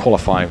going to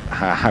qualify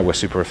how we're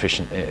super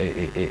efficient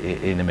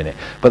in a minute.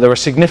 But there are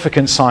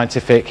significant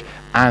scientific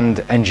and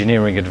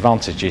engineering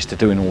advantages to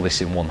doing all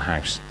this in one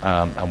house,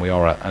 and we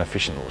are an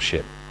efficient little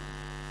ship.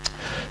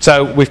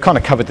 So we've kind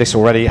of covered this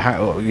already.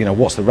 How,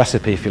 what's the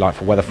recipe, if you like,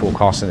 for weather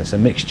forecasting? It's a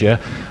mixture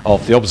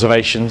of the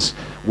observations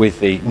with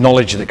the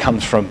knowledge that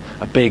comes from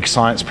a big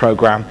science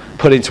program,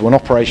 put into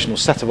an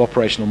set of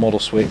operational model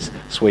suites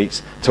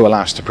to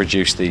allow us to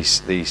produce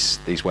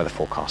these weather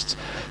forecasts.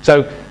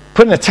 So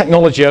putting a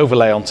technology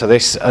overlay onto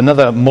this,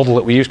 another model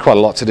that we use quite a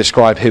lot to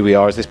describe who we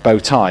are is this bow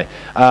tie.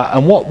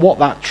 And what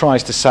that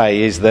tries to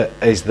say is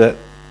that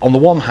on the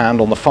one hand,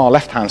 on the far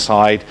left-hand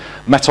side,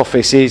 Met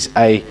Office is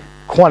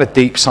quite a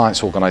deep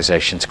science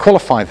organisation. To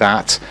qualify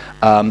that,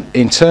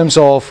 in terms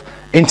of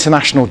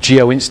international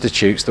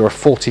geo-institutes, there are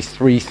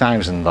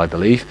 43,000, I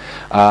believe,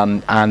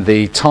 and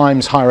the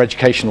Times Higher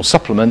Educational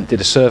Supplement did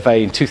a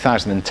survey in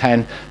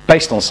 2010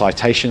 based on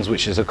citations,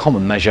 which is a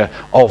common measure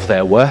of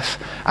their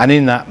worth, and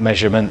in that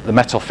measurement the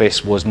Met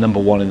Office was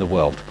 #1 in the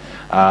world.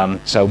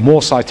 So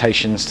more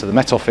citations to the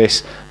Met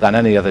Office than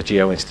any other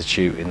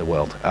geo-institute in the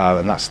world,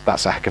 and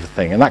that's a heck of a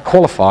thing, and that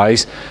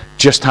qualifies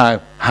just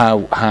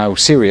how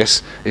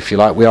serious, if you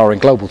like, we are in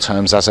global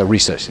terms as a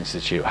research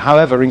institute.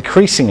 However,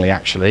 increasingly,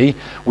 actually,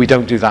 we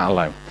don't do that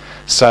alone.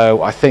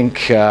 So I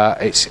think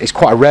it's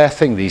quite a rare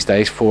thing these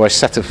days for a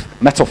set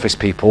of Met Office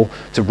people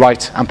to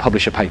write and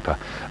publish a paper.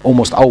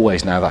 Almost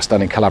always now that's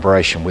done in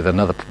collaboration with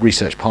another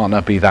research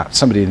partner, be that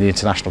somebody in the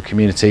international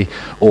community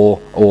or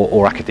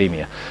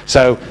academia.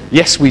 So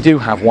yes, we do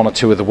have 1 or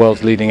 2 of the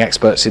world's leading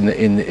experts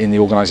in the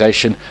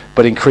organisation,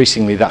 but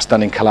increasingly that's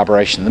done in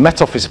collaboration. The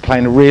Met Office is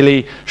playing a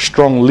really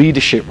strong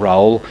leadership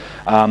role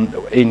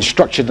in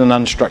structured and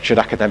unstructured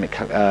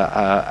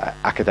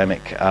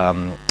academic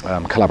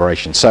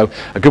collaboration. So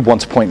a good one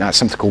to point out is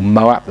something called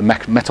MOAP, the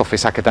Met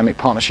Office Academic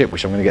Partnership,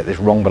 which I'm going to get this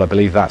wrong, but I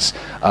believe that's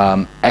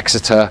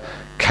Exeter,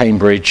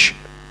 Cambridge,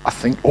 I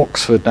think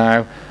Oxford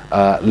now,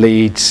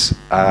 Leeds,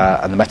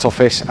 and the Met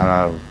Office.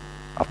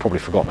 I've probably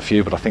forgotten a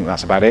few, but I think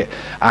that's about it.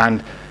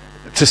 And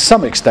to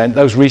some extent,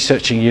 those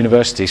researching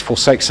universities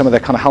forsake some of their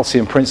kind of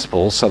halcyon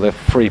principles, so the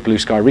free blue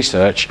sky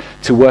research,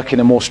 to work in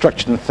a more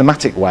structured and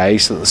thematic way,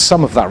 so that the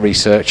sum of that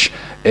research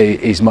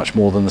is much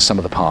more than the sum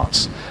of the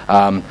parts.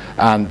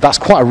 And that's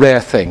quite a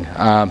rare thing.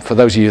 For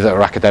those of you that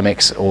are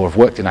academics or have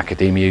worked in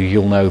academia,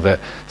 you'll know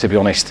that, to be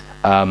honest,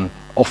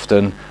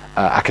 often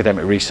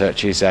academic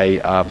research is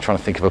I'm trying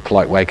to think of a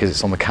polite way because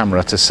it's on the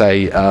camera to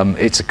say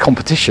it's a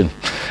competition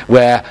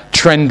where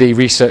trendy,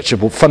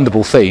 researchable,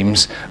 fundable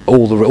themes,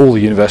 all the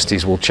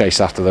universities will chase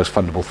after those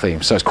fundable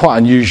themes. So it's quite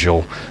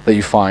unusual that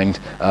you find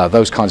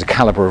those kinds of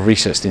calibre of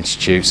research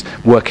institutes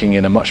working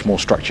in a much more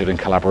structured and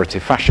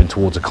collaborative fashion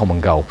towards a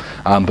common goal.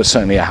 But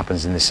certainly it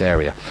happens in this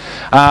area.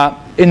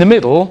 In the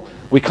middle,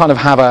 we kind of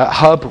have a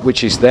hub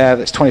which is there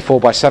that's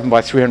 24/7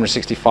 by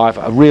 365,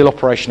 a real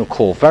operational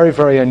core. Very,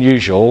 very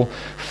unusual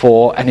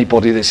for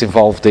anybody that's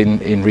involved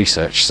in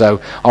research. So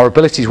our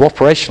ability to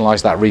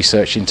operationalise that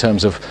research in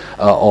terms of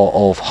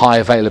high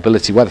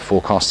availability weather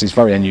forecasts is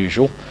very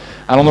unusual.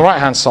 And on the right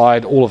hand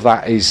side, all of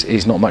that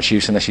is not much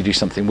use unless you do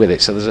something with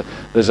it. So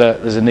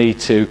there's a need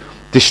to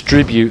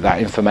distribute that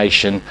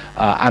information,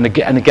 and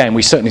again,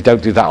 we certainly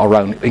don't do that our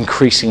own.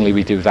 Increasingly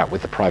we do that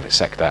with the private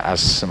sector,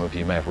 as some of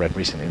you may have read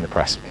recently in the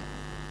press.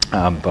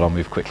 But I'll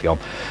move quickly on.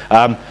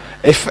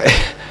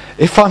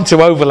 If I'm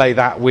to overlay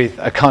that with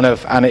a kind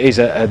of, and it is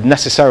a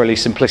necessarily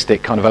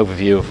simplistic kind of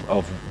overview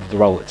of the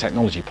role that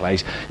technology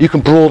plays, you can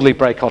broadly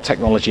break our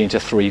technology into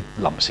 3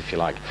 lumps, if you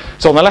like.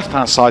 So on the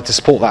left-hand side, to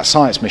support that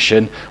science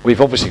mission,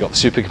 we've obviously got the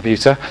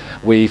supercomputer.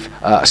 We've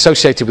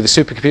associated with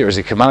the supercomputer, as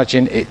you can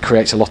imagine, it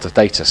creates a lot of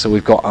data. So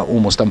we've got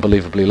almost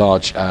unbelievably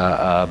large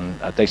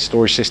data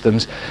storage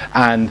systems,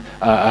 and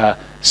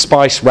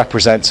SPICE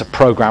represents a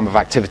program of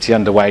activity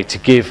underway to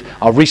give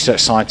our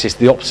research scientists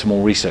the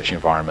optimal research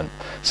environment.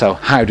 So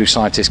how do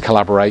scientists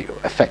collaborate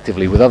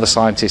effectively with other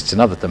scientists in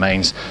other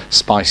domains?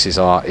 SPICE is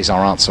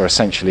our answer.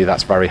 Essentially,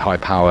 that's very high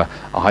power,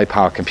 a high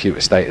power compute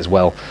estate as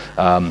well,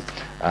 and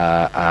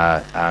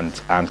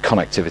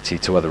connectivity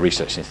to other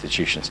research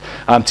institutions.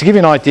 To give you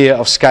an idea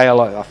of scale,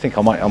 I think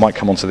I might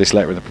come onto this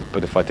later,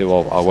 but if I do,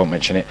 I won't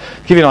mention it.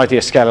 To give you an idea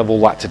of scale of all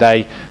that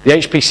today, the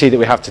HPC that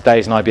we have today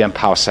is an IBM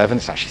Power 7.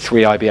 It's actually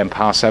 3 IBM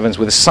Power 7s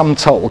with a sum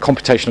total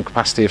computational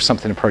capacity of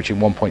something approaching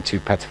 1.2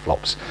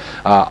 petaflops.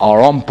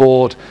 Our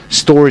onboard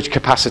storage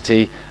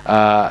capacity,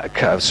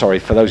 sorry,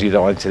 for those of you that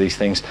are into these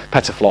things,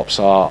 petaflops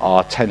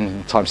are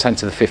 10 times 10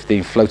 to the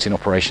 15 floating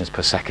operations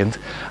per second.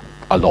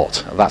 a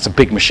lot. That's a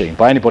big machine.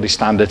 By anybody's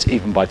standards,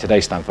 even by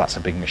today's standards, that's a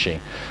big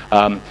machine.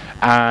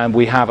 And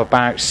we have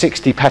about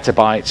 60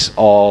 petabytes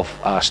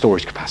of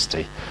storage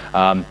capacity.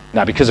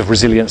 Now, because of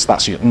resilience,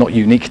 that's not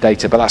unique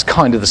data, but that's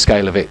kind of the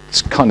scale of it.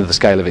 It's kind of the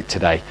scale of it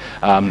today.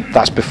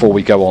 That's before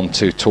we go on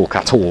to talk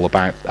at all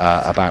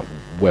about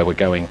where we're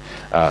going,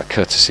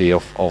 courtesy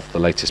of the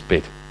latest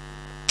bid.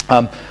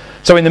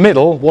 So in the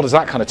middle, what does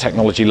that kind of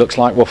technology look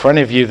like? Well, for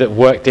any of you that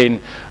worked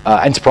in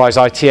enterprise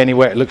IT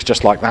anywhere, it looks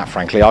just like that,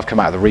 frankly. I've come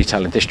out of the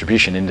retail and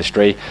distribution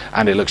industry,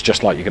 and it looks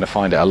just like you're going to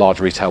find at a large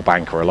retail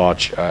bank or a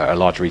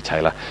large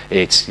retailer.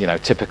 It's, you know,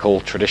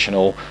 typical,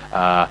 traditional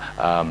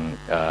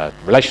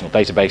relational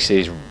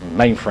databases,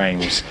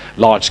 mainframes,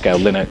 large-scale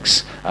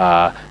Linux,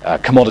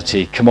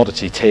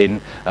 commodity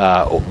tin,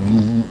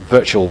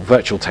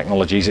 virtual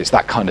technologies. It's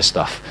that kind of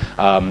stuff.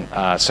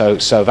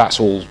 So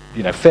that's all,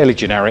 you know, fairly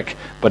generic,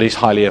 but is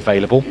highly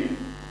available.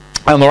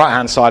 And on the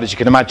right-hand side, as you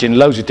can imagine,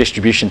 loads of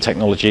distribution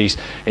technologies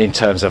in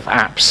terms of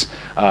apps,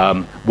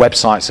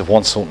 websites of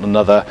one sort and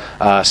another,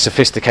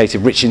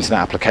 sophisticated, rich internet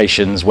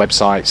applications,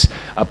 websites,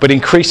 but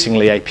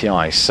increasingly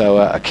APIs. So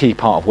a key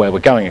part of where we're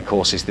going, of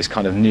course, is this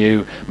kind of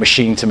new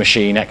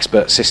machine-to-machine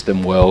expert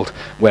system world,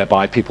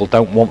 whereby people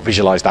don't want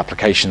visualized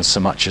applications so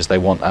much as they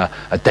want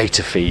a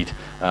data feed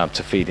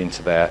to feed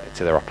into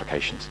their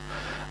applications.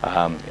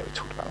 Yeah, we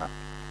talked about that.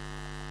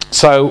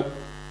 So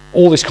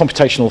all this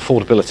computational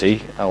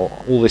affordability, or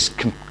all this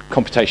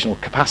computational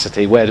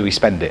capacity, where do we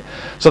spend it?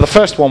 So the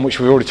first one, which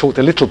we've already talked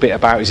a little bit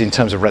about, is in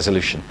terms of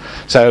resolution.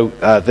 So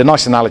the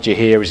nice analogy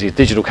here is a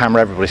digital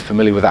camera. Everybody's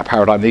familiar with that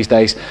paradigm these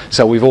days.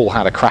 So we've all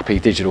had a crappy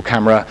digital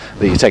camera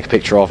that you take a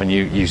picture of and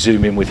you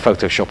zoom in with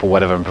Photoshop or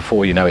whatever, and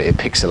before you know it, it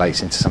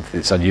pixelates into something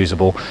that's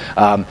unusable.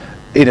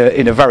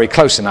 In a very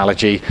close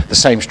analogy, the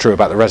same is true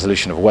about the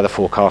resolution of a weather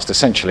forecast.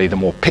 Essentially, the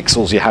more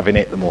pixels you have in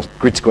it, the more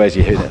grid squares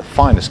you hit at a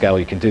finer scale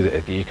you can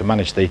do, you can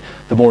manage the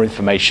more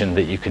information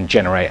that you can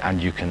generate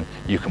and you can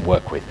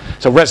work with.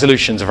 So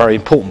resolution is a very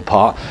important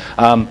part.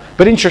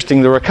 But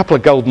interesting, there are a couple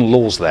of golden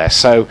laws there.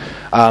 So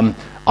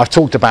I've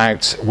talked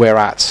about we're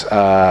at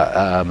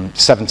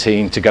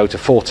 17 to go to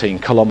 14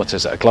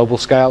 kilometers at a global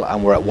scale,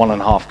 and we're at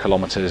 1.5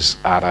 kilometers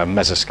at a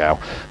mesoscale.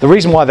 The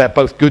reason why they're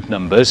both good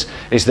numbers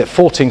is that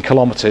 14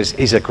 kilometers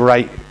is a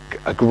great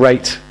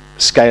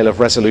scale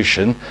of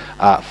resolution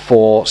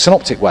for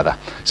synoptic weather.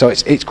 So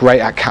it's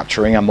great at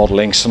capturing and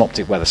modeling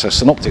synoptic weather. So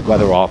synoptic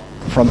weather are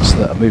fronts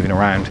that are moving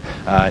around,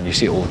 and you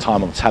see it all the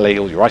time on the telly,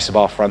 all your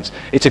isobar fronts.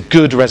 It's a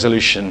good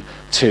resolution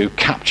to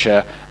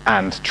capture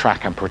and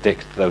track and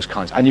predict those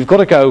kinds. And you've got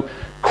to go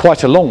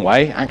quite a long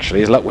way,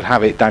 actually, as luck would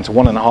have it, down to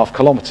 1.5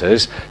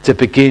 kilometers to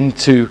begin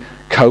to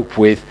cope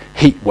with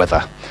heat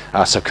weather.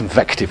 So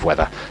convective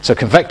weather. So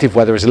convective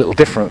weather is a little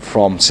different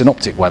from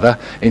synoptic weather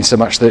in so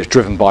much that it's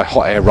driven by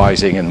hot air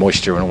rising and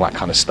moisture and all that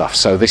kind of stuff.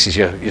 So this is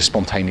your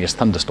spontaneous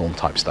thunderstorm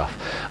type stuff.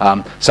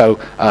 So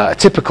a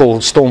typical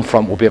storm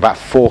front will be about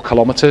 4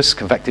 kilometers.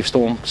 Convective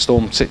storm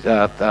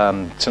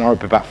scenario will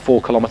be about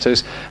 4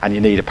 kilometers, and you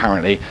need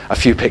apparently a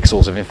few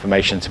pixels of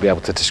information to be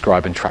able to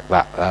describe and track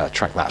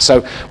that.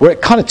 So we're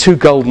at kind of two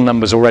golden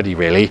numbers already,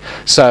 really.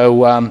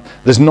 So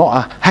there's not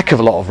a heck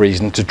of a lot of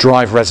reason to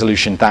drive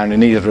resolution down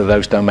in either of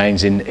those domains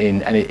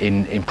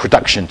in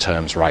production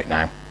terms right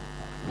now.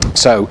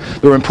 So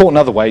there are important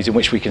other ways in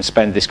which we can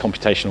spend this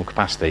computational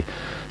capacity.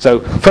 So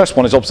first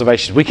one is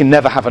observations. We can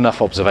never have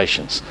enough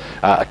observations.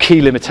 A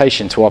key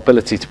limitation to our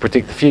ability to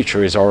predict the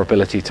future is our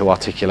ability to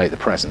articulate the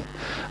present.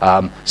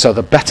 So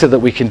the better that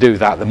we can do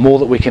that, the more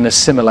that we can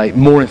assimilate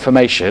more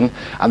information,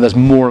 and there's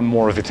more and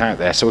more of it out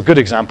there. So a good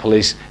example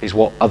is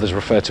what others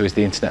refer to as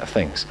the Internet of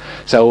Things.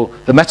 So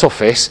the Met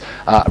Office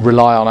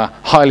rely on a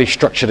highly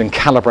structured and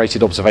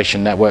calibrated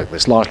observation network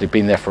that's largely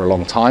been there for a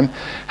long time.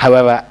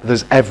 However,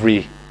 there's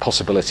every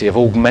possibility of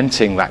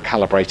augmenting that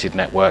calibrated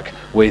network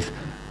with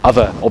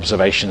other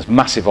observations,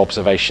 massive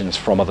observations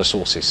from other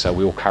sources. So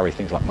we all carry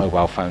things like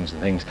mobile phones and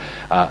things.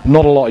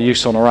 Not a lot of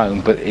use on our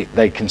own, but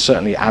they can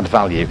certainly add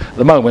value. At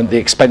the moment, the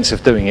expense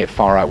of doing it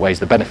far outweighs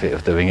the benefit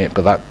of doing it,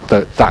 but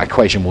that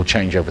equation will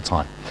change over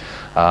time.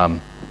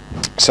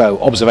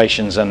 So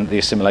observations and the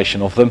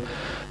assimilation of them.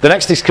 The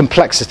next is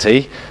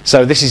complexity.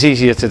 So this is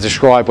easier to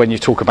describe when you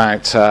talk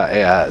about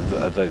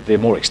the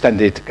more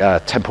extended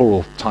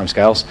temporal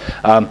timescales.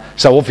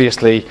 So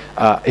obviously,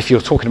 if you're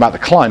talking about the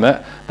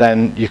climate,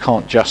 then you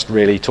can't just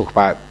really talk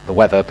about the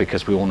weather,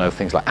 because we all know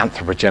things like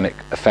anthropogenic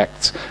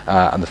effects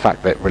and the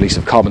fact that release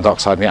of carbon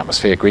dioxide in the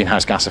atmosphere,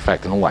 greenhouse gas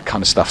effect, and all that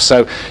kind of stuff.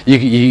 So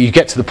you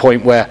get to the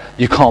point where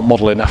you can't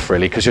model enough,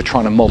 really, because you're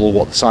trying to model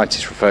what the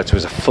scientists refer to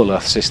as a full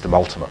Earth system,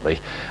 ultimately,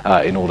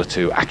 in order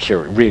to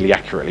really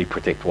accurately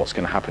predict what's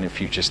going to happen in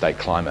future state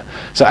climate.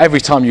 So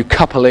every time you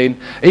couple in,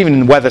 even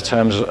in weather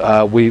terms,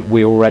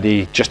 we're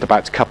already just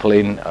about to couple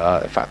in. In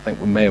fact, I think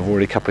we may have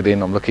already coupled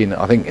in. I'm looking.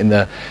 I think in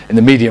the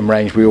medium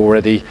range, we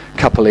already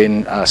couple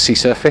in sea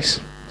surface.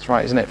 That's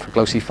right, isn't it, for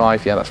GLOW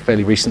C5? Yeah, that's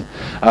fairly recent.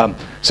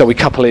 So we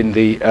couple in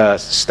the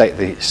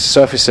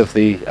surface of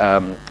the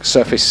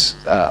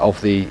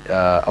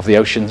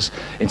oceans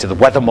into the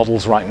weather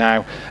models right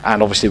now,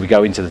 and obviously we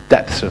go into the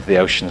depths of the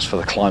oceans for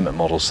the climate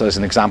models. So there's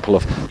an example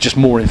of just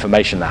more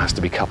information that has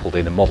to be coupled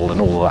in a model,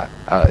 and all of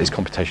that is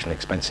computationally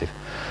expensive.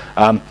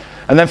 And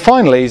then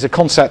finally is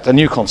a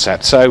new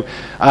concept. So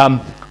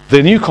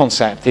the new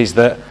concept is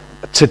that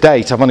to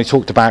date, I've only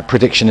talked about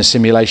prediction and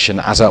simulation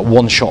as a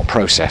one-shot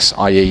process,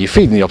 i.e. you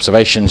feed in the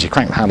observations, you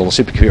crank the handle,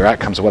 the supercomputer, out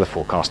comes a weather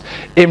forecast.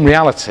 In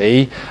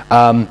reality,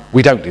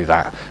 we don't do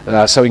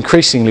that. So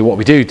increasingly what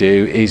we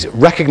do is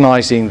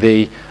recognizing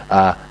the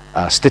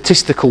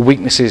statistical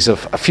weaknesses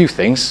of a few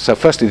things. So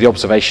firstly, the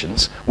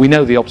observations. We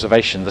know the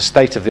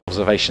state of the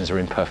observations are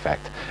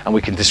imperfect, and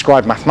we can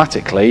describe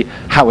mathematically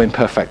how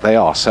imperfect they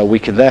are. So we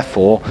can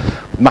therefore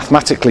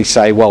mathematically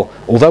say, well,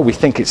 although we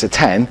think it's a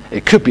 10,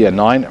 it could be a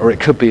 9 or it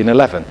could be an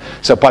 11.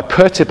 So by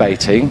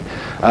perturbating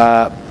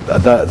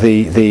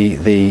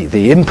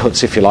the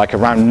inputs, if you like,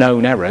 around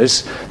known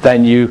errors,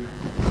 then you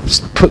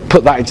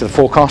put that into the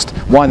forecast,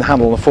 wind the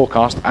handle on the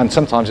forecast, and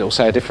sometimes it will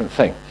say a different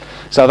thing.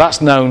 So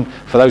that's known,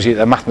 for those of you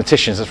that are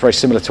mathematicians, that's very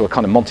similar to a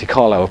kind of Monte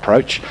Carlo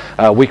approach.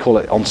 We call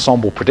it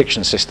ensemble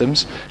prediction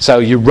systems. So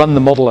you run the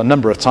model a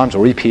number of times,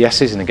 or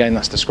EPSs, and again,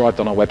 that's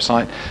described on our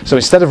website. So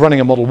instead of running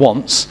a model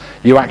once,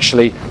 you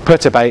actually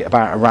perturbate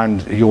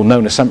around your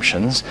known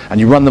assumptions, and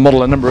you run the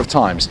model a number of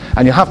times,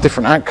 and you have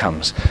different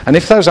outcomes. And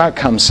if those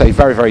outcomes say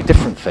very, very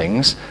different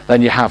things,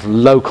 then you have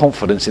low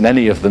confidence in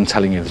any of them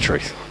telling you the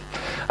truth.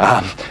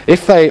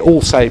 If they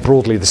all say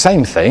broadly the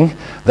same thing,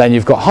 then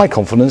you've got high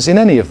confidence in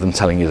any of them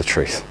telling you the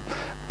truth.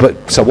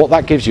 So what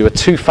that gives you are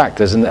two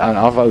factors, and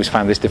I've always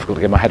found this difficult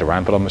to get my head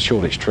around, but I'm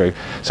sure it's true.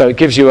 So it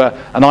gives you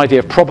an idea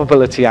of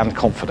probability and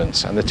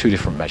confidence, and they're two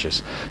different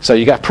measures. So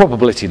you get a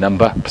probability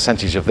number,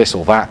 percentage of this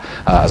or that,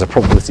 as a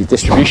probability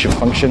distribution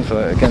function,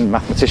 for, again,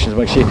 mathematicians,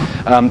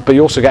 but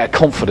you also get a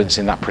confidence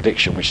in that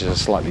prediction, which is a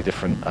slightly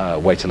different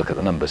way to look at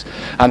the numbers.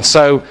 And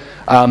so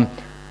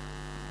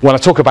when I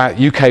talk about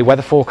UK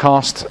weather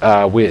forecast,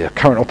 our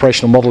current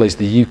operational model is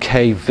the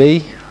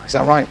UKV. Is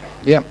that right?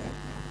 Yeah.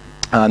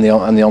 And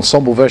the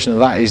ensemble version of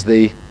that is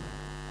the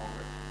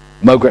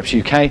MoGREPS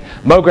UK.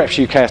 MoGREPS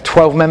UK has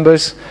 12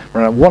 members.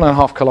 We're at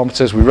 1.5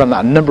 kilometres. We run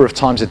that a number of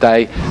times a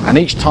day, and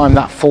each time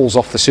that falls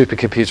off the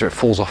supercomputer, it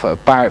falls off at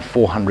about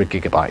 400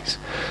 gigabytes.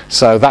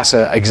 So that's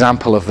an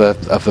example of the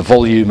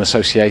volume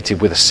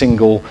associated with a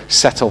single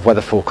set of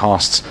weather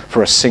forecasts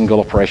for a single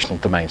operational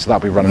domain. So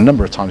that'll be run a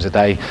number of times a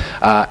day.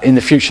 In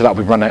the future,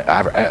 that'll be run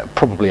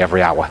probably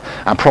every hour,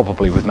 and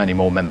probably with many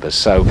more members.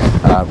 So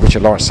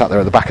Richard Lawrence sat there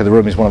at the back of the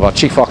room. He's one of our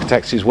chief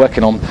architects who's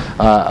working on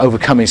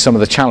overcoming some of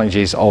the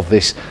challenges of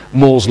this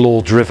Moore's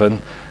law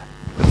driven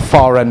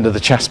far end of the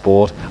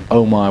chessboard.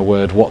 Oh my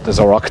word, what does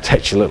our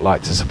architecture look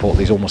like to support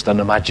these almost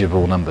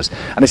unimaginable numbers?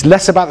 And it's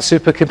less about the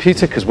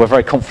supercomputer, because we're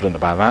very confident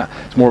about that.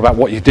 It's more about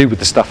what you do with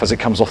the stuff as it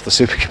comes off the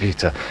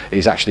supercomputer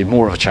is actually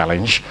more of a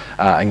challenge,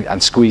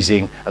 and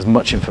squeezing as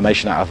much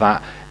information out of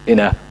that in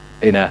a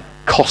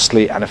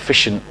costly and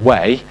efficient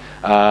way.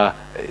 The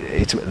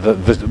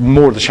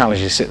more of the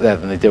challenges sit there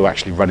than they do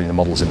actually running the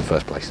models in the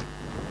first place.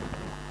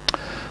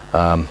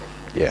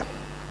 Yeah.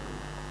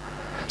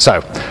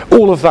 So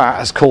all of that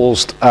has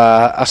caused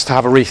us to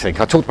have a rethink.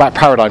 I talked about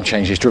paradigm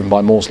changes driven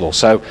by Moore's law.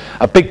 So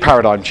a big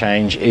paradigm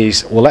change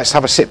is, well, let's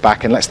have a sit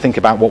back and let's think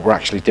about what we're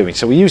actually doing.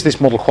 So we use this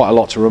model quite a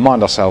lot to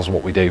remind ourselves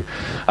what we do.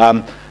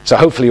 So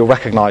hopefully you'll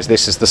recognize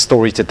this as the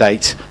story to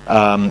date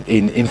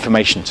in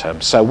information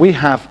terms. So we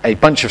have a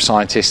bunch of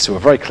scientists who are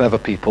very clever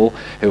people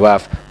who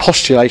have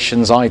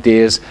postulations,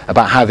 ideas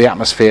about how the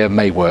atmosphere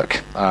may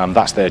work.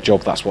 That's their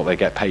job, that's what they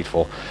get paid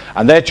for.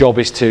 And their job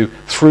is to,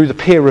 through the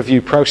peer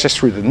review process,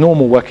 through the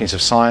normal workings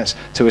of science,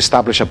 to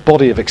establish a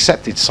body of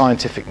accepted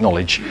scientific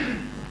knowledge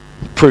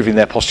proving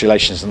their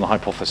postulations and the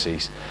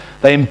hypotheses.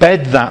 They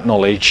embed that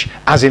knowledge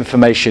as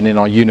information in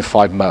our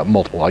unified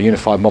model. Our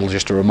unified model,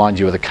 just to remind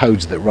you, are the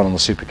codes that run on the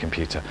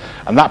supercomputer.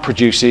 And that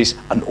produces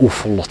an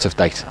awful lot of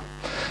data.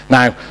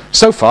 Now,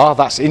 so far,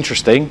 that's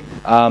interesting,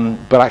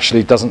 but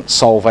actually doesn't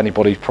solve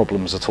anybody's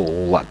problems at all.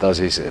 All that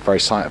does is a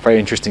very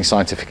interesting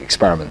scientific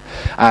experiment.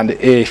 And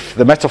if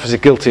the Met Office are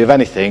guilty of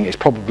anything, it's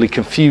probably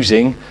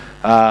confusing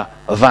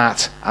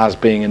that as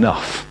being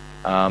enough,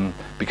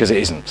 because it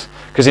isn't.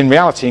 Because in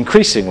reality,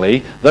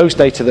 increasingly, those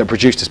data that are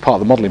produced as part of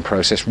the modelling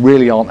process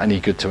really aren't any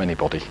good to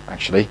anybody,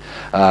 actually,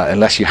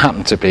 unless you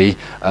happen to be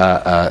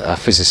a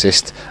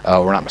physicist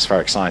or an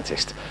atmospheric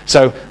scientist.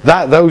 So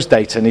those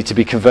data need to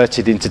be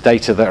converted into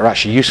data that are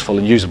actually useful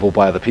and usable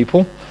by other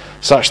people,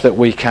 such that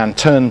they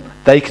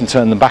can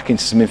turn them back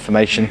into some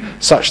information,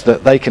 such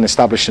that they can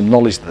establish some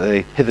knowledge that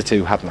they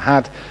hitherto haven't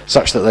had,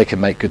 such that they can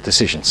make good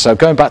decisions. So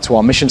going back to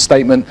our mission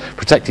statement,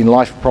 protecting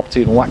life,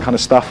 property, and all that kind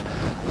of stuff,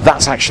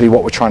 that's actually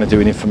what we're trying to do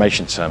in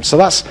information terms. So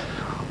that's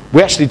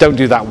We actually don't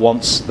do that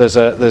once. There's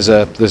a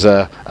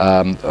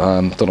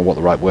don't know what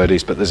the right word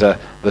is, but there's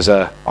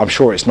a I'm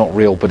sure it's not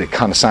real, but it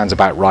kind of sounds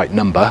about right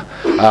number,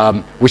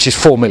 which is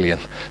 4 million.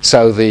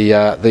 So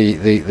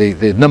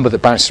the number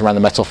that bounces around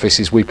the Met Office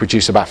is we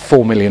produce about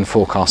 4 million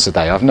forecasts a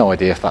day. I have no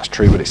idea if that's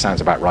true, but it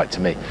sounds about right to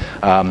me.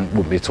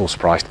 Wouldn't be at all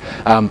surprised.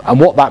 And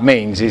what that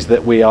means is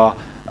that we are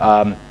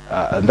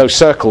and those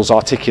circles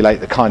articulate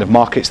the kind of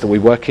markets that we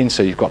work in.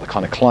 So you've got the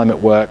kind of climate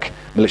work,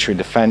 military and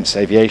defence,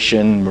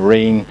 aviation,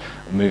 marine,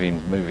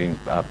 moving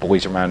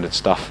buoys around and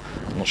stuff.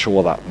 I'm not sure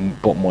what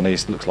that bottom one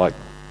is. It looks like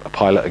a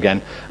pilot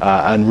again,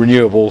 and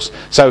renewables.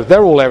 So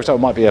they're all areas. Oh, it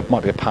might be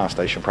a power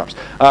station, perhaps.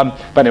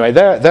 But anyway,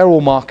 they're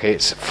all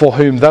markets for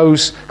whom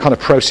those kind of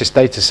process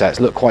data sets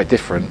look quite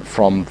different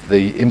from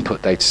the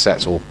input data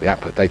sets or the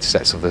output data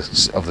sets of the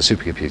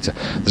supercomputer.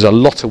 There's a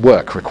lot of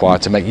work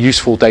required to make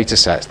useful data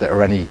sets that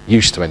are any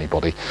use to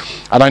anybody.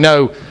 And I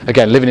know,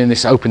 again, living in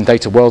this open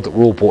data world that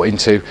we're all bought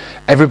into,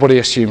 everybody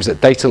assumes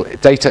that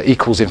data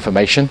equals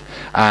information,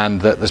 and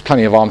that there's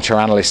plenty of armchair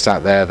analysts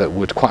out there that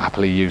would quite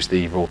happily use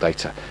the raw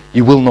data.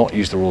 You will not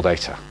use the raw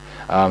data.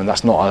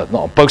 That's not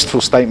a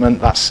boastful statement.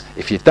 That's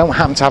if you don't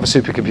happen to have a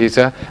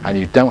supercomputer and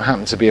you don't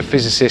happen to be a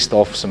physicist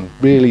of some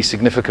really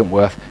significant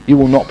worth, you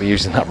will not be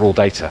using that raw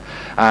data.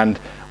 And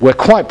we're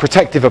quite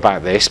protective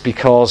about this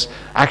because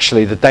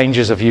actually the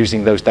dangers of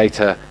using those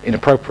data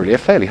inappropriately are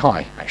fairly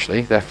high,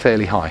 actually. They're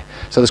fairly high.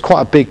 So there's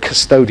quite a big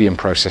custodian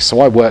process.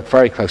 So I work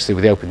very closely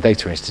with the Open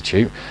Data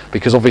Institute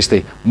because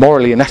obviously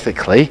morally and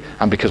ethically,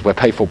 and because we're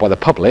paid for by the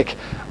public,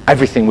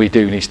 everything we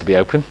do needs to be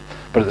open.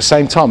 But at the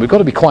same time, we've got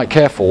to be quite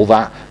careful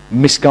that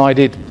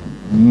misguided,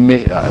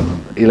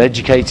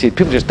 ill-educated,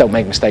 people just don't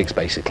make mistakes,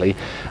 basically.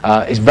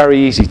 It's very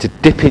easy to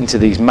dip into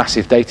these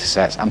massive data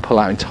sets and pull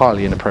out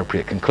entirely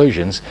inappropriate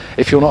conclusions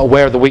if you're not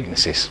aware of the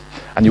weaknesses.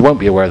 And you won't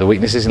be aware of the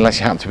weaknesses unless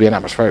you happen to be an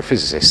atmospheric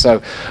physicist.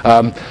 So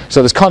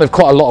there's kind of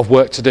quite a lot of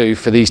work to do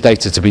for these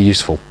data to be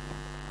useful.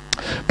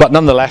 But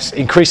nonetheless,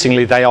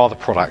 increasingly they are the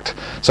product.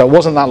 So it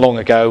wasn't that long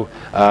ago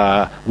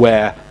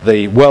where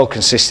the world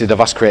consisted of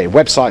us creating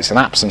websites and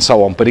apps and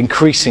so on, but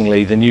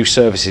increasingly the new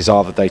services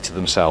are the data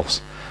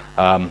themselves.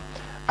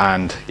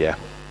 And yeah,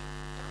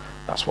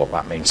 that's what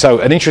that means. So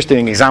an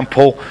interesting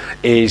example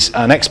is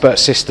an expert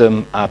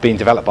system being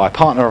developed by a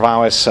partner of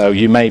ours. So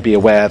you may be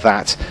aware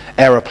that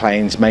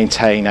aeroplanes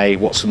maintain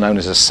what's known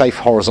as a safe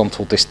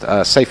horizontal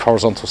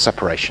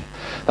separation.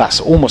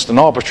 That's almost an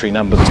arbitrary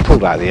number that's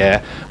pulled out of the air,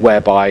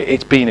 whereby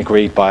it's been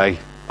agreed by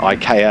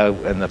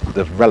ICAO and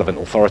the relevant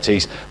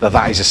authorities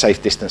that is a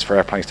safe distance for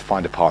airplanes to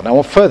find apart. Now,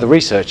 on further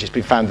research, it's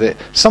been found that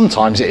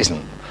sometimes it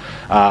isn't.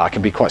 I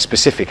can be quite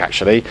specific,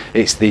 actually.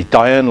 It's the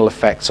diurnal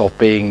effects of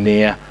being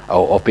near,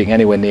 or of being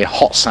anywhere near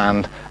hot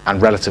sand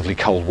and relatively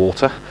cold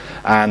water.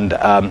 And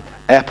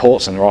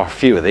airports, and there are a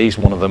few of these,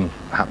 one of them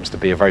happens to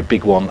be a very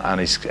big one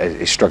and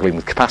is struggling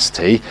with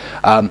capacity.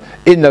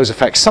 In those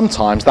effects,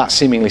 sometimes that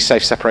seemingly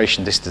safe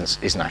separation distance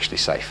isn't actually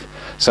safe.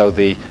 So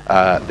the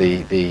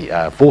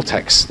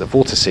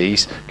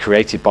vortices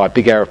created by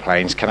big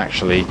aeroplanes can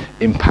actually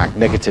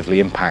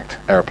negatively impact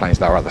aeroplanes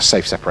that are at the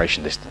safe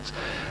separation distance.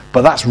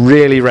 But that's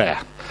really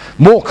rare.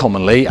 More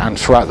commonly, and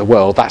throughout the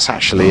world, that's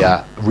actually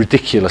a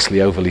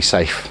ridiculously overly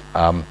safe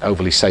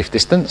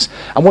distance.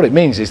 And what it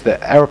means is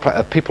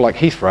that people like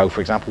Heathrow, for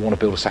example, want to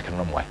build a second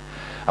runway.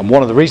 And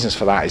one of the reasons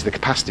for that is the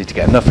capacity to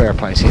get enough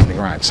airplanes hitting the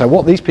ground. So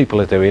what these people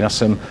are doing are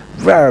some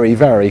very,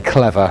 very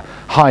clever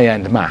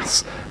high-end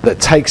maths that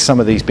takes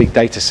some of these big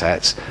data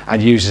sets and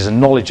uses a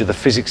knowledge of the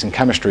physics and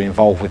chemistry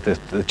involved with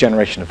the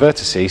generation of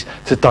vertices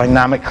to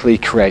dynamically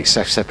create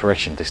safe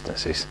separation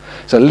distances.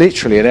 So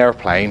literally an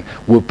airplane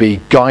would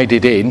be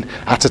guided in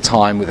at a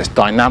time with this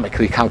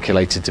dynamically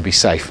calculated to be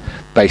safe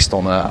based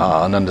on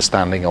an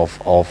understanding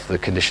of the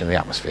condition of the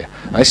atmosphere.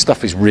 Now, this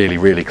stuff is really,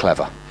 really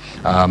clever.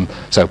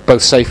 So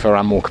both safer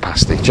and more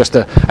capacity.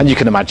 And you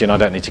can imagine, I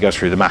don't need to go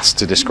through the maths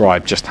to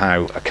describe just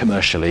how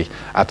commercially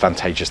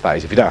advantageous that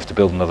is. If you don't have to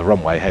build another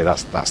runway, hey,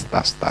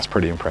 that's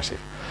pretty impressive.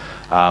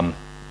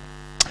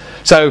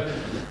 So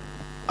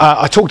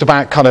I talked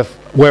about kind of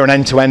we're an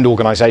end-to-end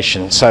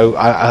organisation. So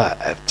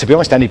to be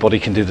honest, anybody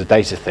can do the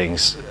data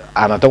things,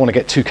 and I don't want to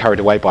get too carried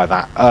away by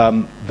that.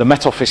 The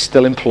Met Office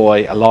still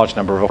employ a large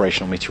number of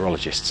operational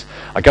meteorologists.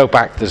 I go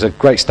back. There's a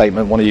great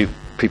statement. One of you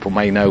people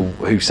may know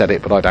who said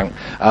it, but I don't,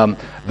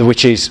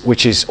 which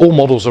is all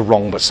models are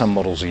wrong, but some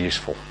models are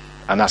useful.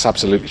 And that's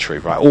absolutely true,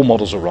 right? All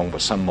models are wrong,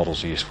 but some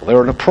models are useful.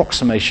 They're an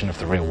approximation of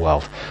the real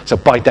world. So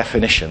by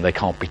definition, they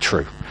can't be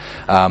true.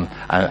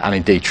 And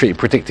indeed, treating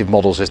predictive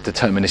models as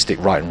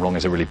deterministic right and wrong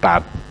is a really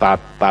bad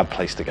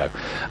place to go.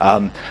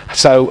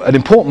 So an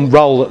important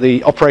role that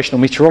the operational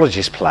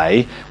meteorologists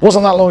play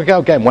wasn't that long ago.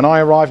 Again, when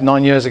I arrived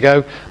 9 years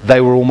ago, they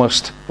were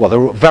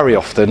very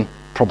often,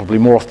 probably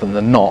more often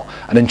than not,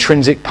 an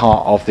intrinsic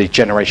part of the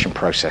generation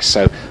process.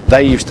 So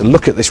they used to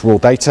look at this raw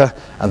data,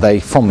 and they,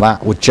 from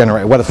that, would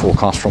generate a weather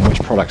forecast from which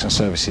products and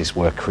services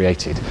were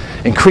created.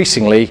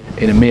 Increasingly,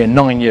 in a mere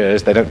 9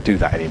 years, they don't do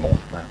that anymore.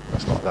 No,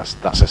 that's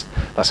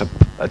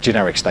a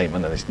generic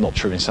statement, and it's not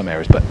true in some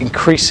areas, but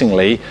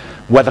increasingly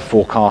weather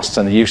forecasts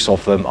and the use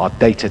of them are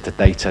data to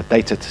data,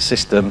 data to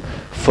system,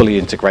 fully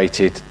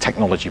integrated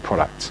technology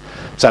products.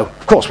 So,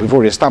 of course, we've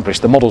already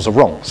established the models are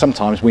wrong.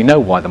 Sometimes we know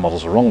why the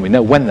models are wrong, we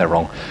know when they're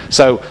wrong.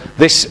 So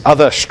this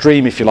other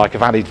stream, if you like,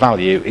 of added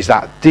value is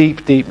that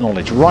deep, deep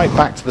knowledge, right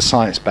back to the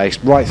science base,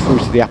 right through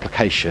to the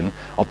application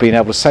of being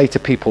able to say to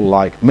people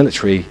like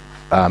military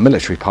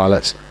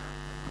pilots,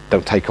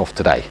 don't take off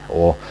today,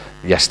 or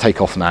yes,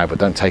 take off now, but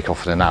don't take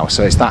off for an hour.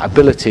 So it's that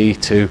ability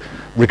to,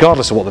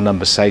 regardless of what the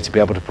numbers say, to be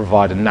able to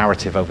provide a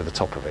narrative over the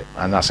top of it.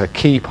 And that's a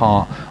key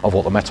part of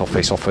what the Met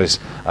Office offers,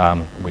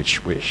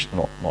 which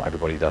not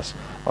everybody does.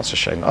 That's a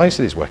shame. Oh, yes,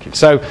 it is working.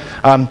 So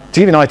to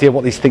give you an idea of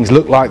what these things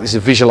look like, this is a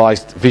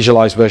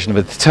visualized version of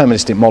a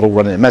deterministic model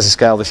running at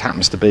mesoscale. This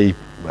happens to be,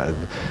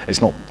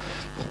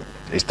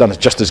 it's done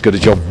just as good a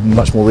job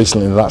much more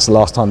recently than that's the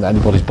last time that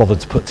anybody's bothered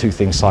to put two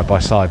things side by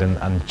side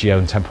and geo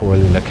and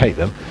temporally locate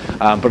them.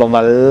 But on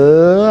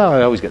the,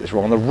 I always get this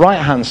wrong, on the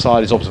right-hand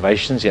side is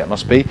observations, yeah, it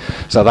must be.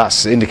 So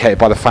that's indicated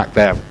by the fact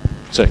they're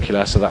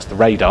circular, so that's the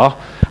radar.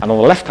 And on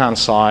the left-hand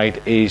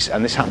side is,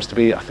 and this happens to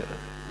be,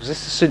 is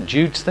this the St.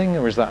 Jude's thing,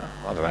 or is that,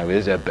 I don't know, it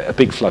is a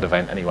big flood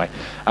event anyway.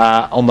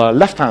 On the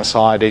left-hand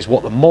side is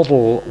what the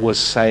model was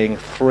saying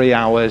 3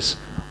 hours,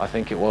 I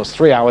think it was,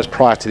 3 hours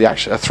prior to the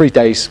actual, 3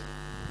 days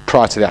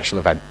prior to the actual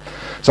event.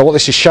 So what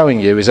this is showing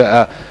you is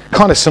a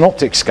kind of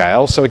synoptic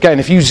scale. So again,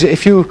 if you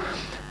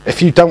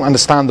don't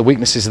understand the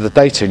weaknesses of the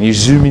data and you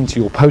zoom into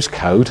your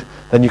postcode,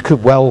 then you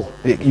could well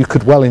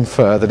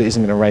infer that it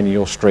isn't going to rain in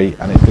your street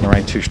and it's going to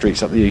rain 2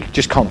 streets up there. You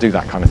just can't do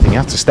that kind of thing. You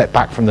have to step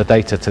back from the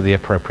data to the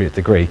appropriate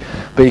degree.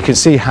 But you can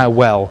see how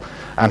well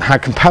and how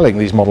compelling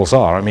these models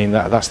are. I mean,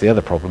 that's the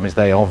other problem, is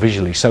they are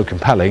visually so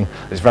compelling.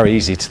 It's very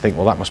easy to think,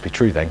 well, that must be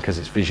true then, because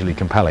it's visually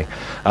compelling.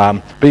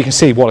 But you can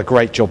see what a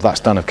great job that's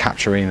done of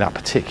capturing that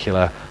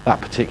particular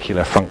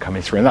front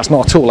coming through. And that's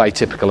not at all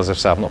atypical, as I've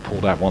said. I've not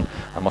pulled out one.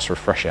 I must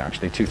refresh it,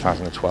 actually.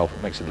 2012.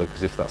 It makes it look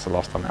as if that's the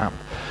last time it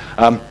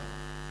happened.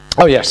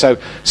 Oh yeah, so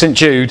St.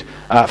 Jude,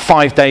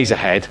 5 days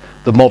ahead,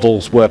 the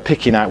models were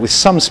picking out with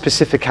some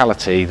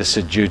specificality the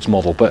St. Jude's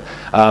model. But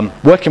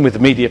working with the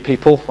media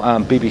people,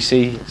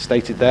 BBC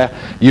stated there,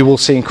 you will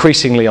see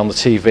increasingly on the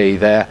TV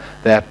they're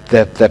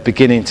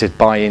beginning to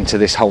buy into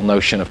this whole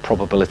notion of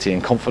probability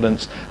and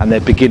confidence, and they're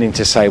beginning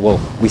to say, well,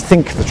 we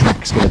think the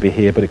track's going to be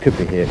here, but it could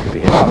be here, it could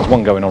be here. There's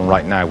one going on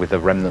right now with the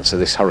remnants of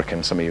this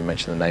hurricane. Some of you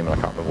mentioned the name, and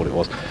I can't remember what it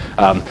was.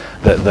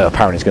 That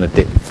apparently is going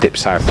to dip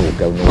south or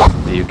go north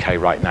of the UK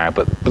right now,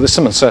 but there's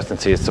some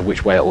uncertainty as to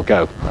which way it will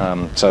go.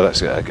 So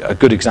that's a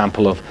good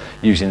example of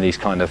using these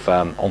kind of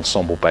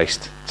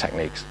ensemble-based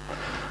techniques.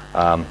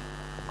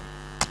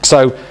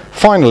 So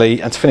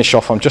finally, and to finish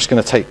off, I'm just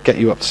going to get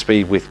you up to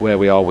speed with where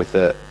we are with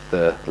the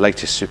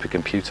latest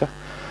supercomputer.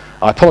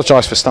 I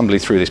apologise for stumbling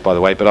through this, by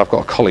the way, but I've got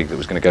a colleague that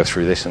was going to go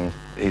through this, and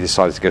he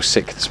decided to go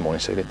sick this morning,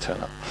 so he didn't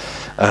turn up.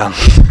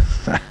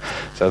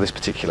 So this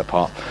particular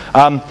part.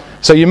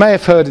 So you may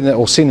have heard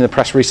or seen in the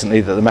press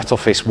recently that the Met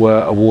Office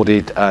were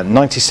awarded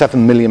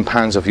 £97 million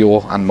of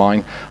your and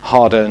mine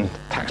hard-earned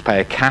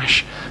taxpayer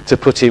cash to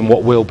put in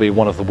what will be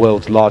one of the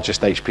world's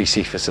largest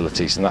HPC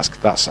facilities, and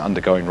that's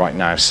undergoing right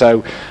now.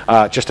 So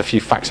just a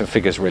few facts and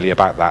figures really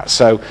about that.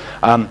 So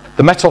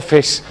the Met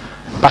Office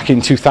back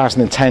in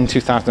 2010,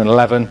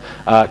 2011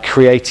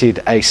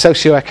 created a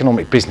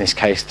socio-economic business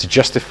case to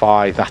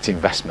justify that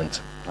investment.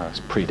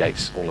 It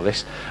predates all of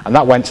this, and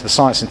that went to the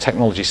Science and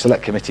Technology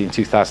Select Committee in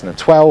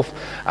 2012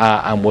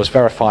 and was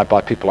verified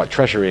by people like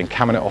Treasury and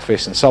Cabinet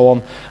Office and so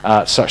on,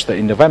 such that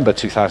in November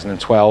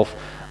 2012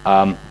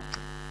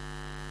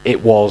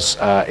 it was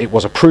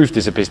approved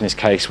as a business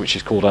case, which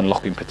is called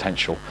Unlocking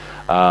Potential.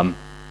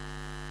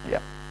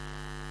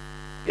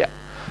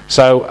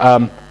 So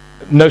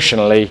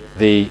notionally,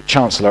 the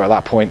Chancellor at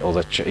that point, or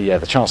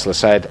the Chancellor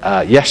said,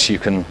 yes, you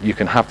can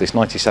have this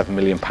 £97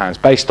 million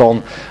based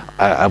on.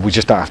 We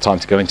just don't have time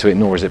to go into it,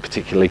 nor is it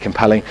particularly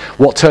compelling.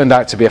 What turned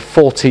out to be a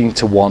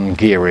 14-to-1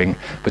 gearing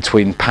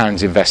between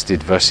pounds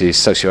invested versus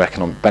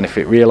socio-economic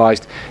benefit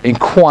realised in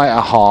quite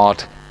a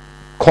hard-nosed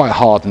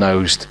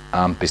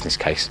business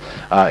case.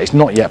 It's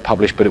not yet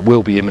published, but it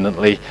will be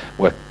imminently.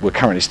 We're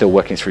currently still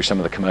working through some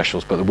of the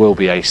commercials, but there will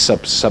be an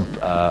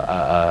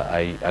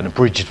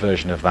abridged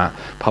version of that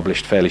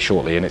published fairly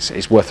shortly, and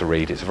it's worth a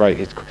read.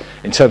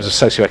 In terms of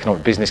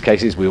socio-economic business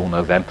cases, we all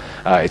know them.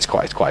 It's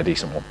quite a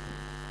decent one.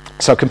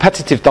 So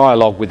competitive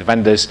dialogue with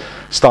vendors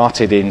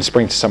started in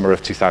spring to summer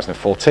of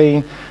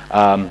 2014.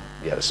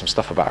 There's some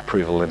stuff about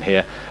approval in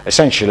here.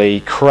 Essentially,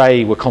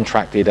 Cray were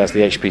contracted as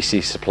the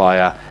HPC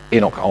supplier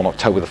on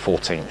October the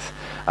 14th.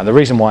 And the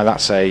reason why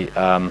that's it's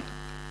all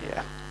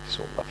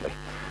lovely.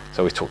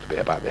 So we talked a bit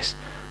about this.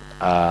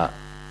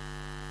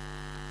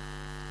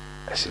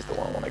 This is the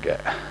one I want to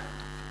get.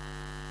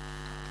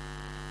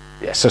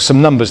 Yeah, so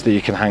some numbers that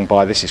you can hang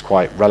by. This is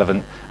quite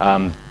relevant.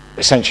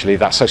 Essentially,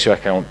 that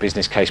socio-economic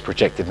business case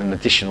projected an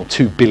additional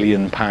 £2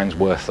 billion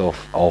worth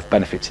of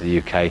benefit to the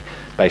UK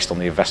based on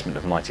the investment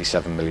of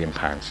 £97 million.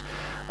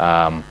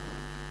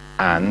 And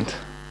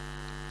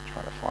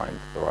trying to find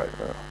the right,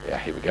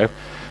 here we go.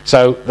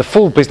 So the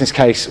full business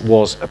case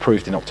was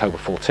approved in October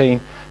 14.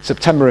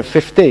 September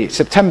 15,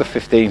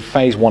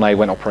 phase 1A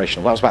went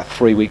operational. That was about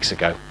 3 weeks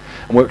ago.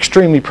 And we're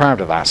extremely proud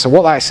of that. So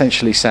what that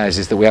essentially says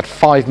is that we had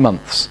 5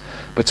 months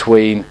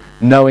between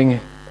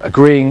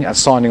agreeing and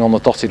signing on the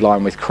dotted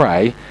line with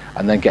Cray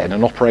and then getting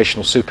an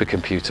operational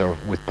supercomputer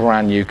with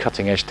brand new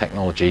cutting edge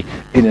technology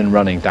in and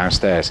running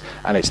downstairs.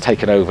 And it's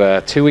taken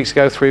over 2 weeks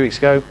ago, 3 weeks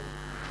ago,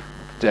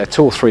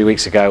 2 or 3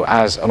 weeks ago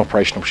as an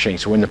operational machine.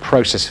 So we're in the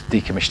process of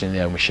decommissioning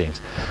the old machines.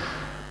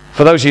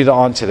 For those of you that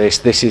aren't to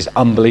this is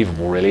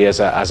unbelievable really as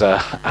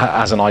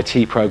an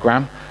IT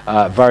program,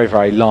 very,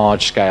 very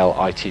large scale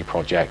IT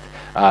project.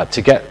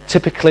 To get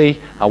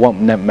typically, I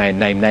won't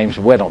name names,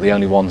 but we're not the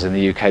only ones in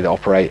the UK that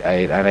operate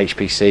an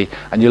HPC,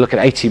 and you look at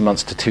 18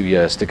 months to 2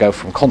 years to go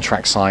from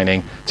contract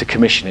signing to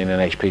commissioning an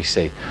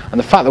HPC. And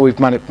the fact that we've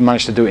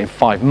managed to do it in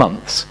 5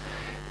 months,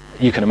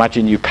 you can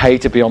imagine you pay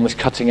to be on this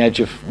cutting edge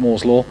of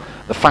Moore's Law.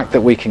 The fact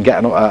that we can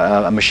get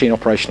a machine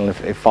operational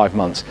in 5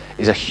 months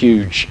is a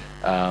huge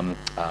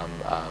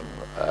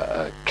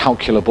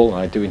calculable, and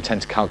I do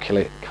intend to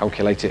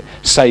calculate it,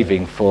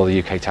 saving for the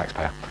UK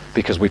taxpayer,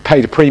 because we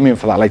paid a premium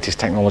for that latest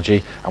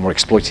technology and we're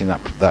exploiting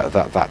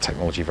that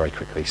technology very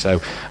quickly.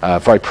 So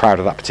very proud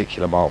of that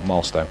particular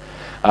milestone.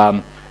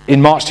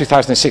 In March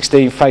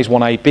 2016, phase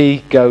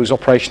 1AB goes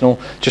operational.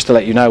 Just to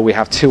let you know, we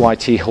have 2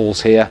 IT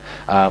halls here.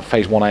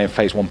 Phase 1A and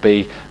phase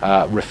 1B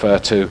refer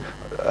to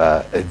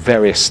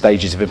various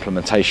stages of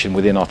implementation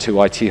within our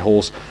 2 IT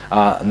halls.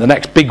 And the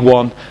next big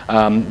one,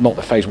 not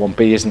that phase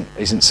 1B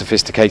isn't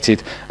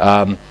sophisticated,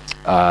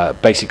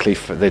 basically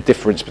the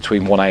difference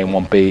between 1A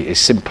and 1B is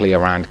simply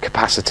around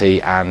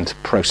capacity and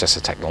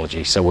processor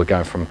technology. So we're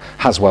going from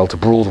Haswell to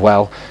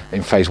Broadwell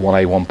in phase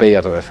 1A, 1B.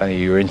 I don't know if any of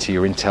you are into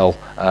your Intel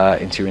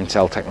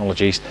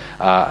technologies.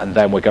 And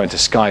then we're going to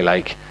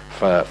Skylake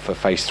for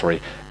phase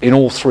 3. In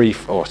all 3,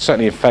 or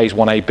certainly in phase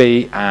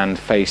 1AB and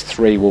phase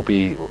 3 will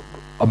be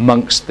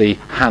amongst the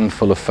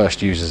handful of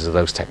first users of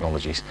those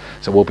technologies.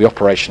 So we'll be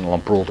operational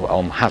on Broadwell,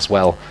 on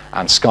Haswell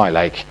and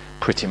Skylake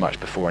pretty much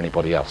before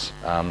anybody else.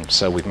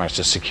 So we've managed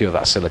to secure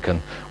that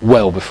silicon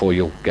well before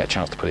you'll get a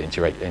chance to put it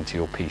into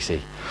your PC.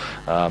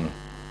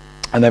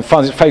 And then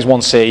phase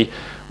 1C,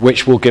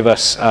 which will give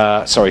us,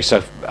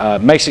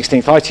 May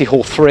 16th, IT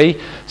Hall 3.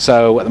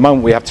 So at the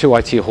moment we have 2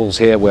 IT halls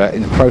here. We're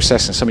in the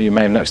process, and some of you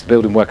may have noticed the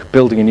building work of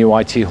building a new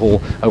IT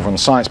hall over on the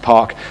Science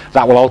Park.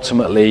 That will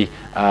ultimately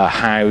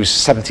house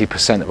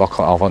 70%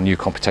 of our new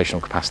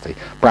computational capacity.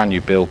 Brand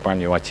new build, brand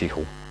new IT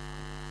hall.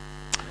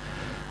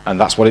 And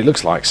that's what it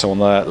looks like. So on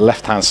the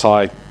left-hand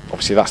side,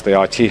 obviously that's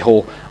the IT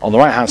hall. On the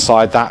right-hand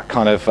side, that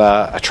kind of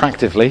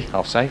attractively,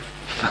 I'll say,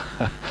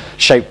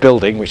 shaped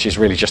building, which is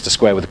really just a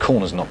square with the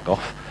corners knocked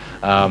off.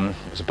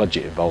 There's a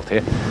budget involved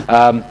here.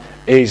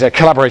 Is a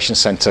collaboration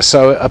centre.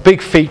 So a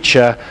big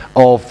feature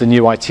of the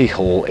new IT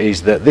hall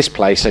is that this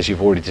place, as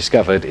you've already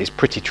discovered, is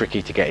pretty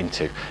tricky to get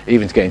into.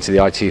 Even to get into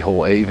the IT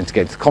hall, even to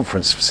get into the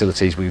conference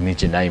facilities, we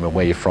need your name and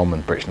where you're from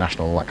and British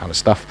National, all that kind of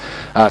stuff.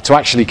 To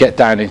actually get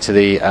down into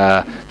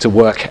to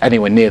work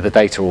anywhere near the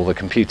data or the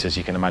computers,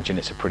 you can imagine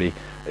it's a pretty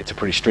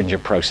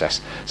stringent process.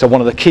 So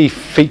one of the key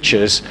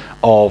features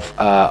of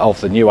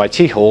the new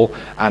IT hall,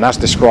 and as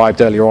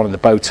described earlier on in the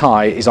bow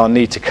tie, is our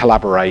need to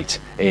collaborate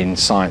in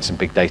science and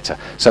big data.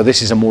 So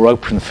this is a more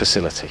open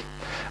facility,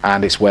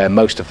 and it's where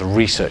most of the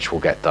research will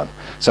get done.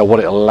 So what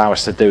it'll allow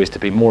us to do is to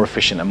be more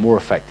efficient and more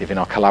effective in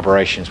our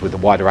collaborations with the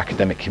wider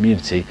academic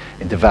community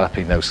in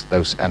developing those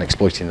and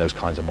exploiting those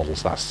kinds of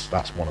models.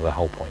 That's one of the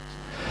whole points.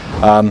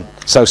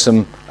 So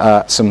some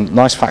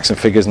nice facts and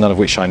figures, none of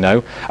which I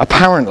know.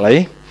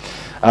 Apparently,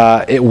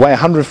 it will weigh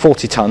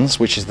 140 tons,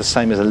 which is the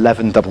same as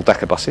 11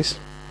 double-decker buses.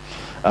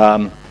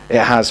 It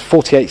has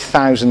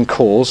 48,000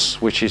 cores,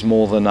 which is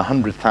more than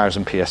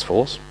 100,000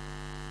 PS4s.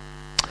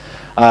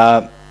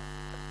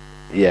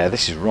 Yeah,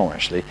 this is wrong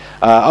actually.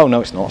 Oh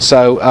no, it's not.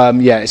 So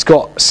yeah, it's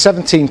got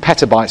 17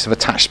 petabytes of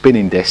attached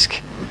spinning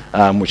disk,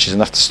 which is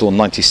enough to store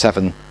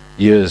 97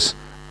 years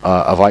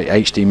of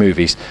HD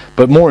movies.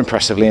 But more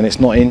impressively, and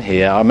it's not in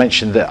here, I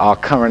mentioned that our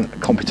current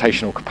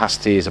computational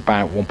capacity is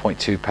about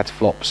 1.2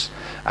 petaflops,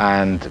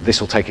 and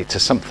this will take it to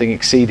something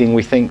exceeding,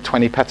 we think,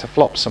 20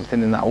 petaflops,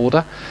 something in that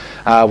order.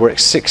 We're at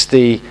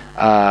 60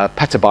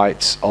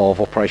 petabytes of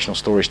operational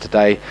storage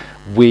today.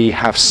 We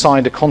have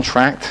signed a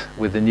contract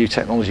with the new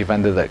technology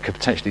vendor that could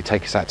potentially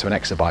take us out to an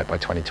exabyte by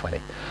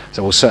 2020.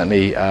 So we'll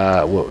certainly,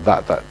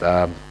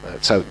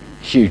 so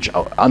huge,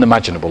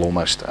 unimaginable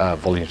almost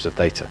volumes of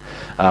data.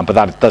 But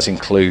that does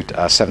include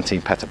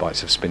 17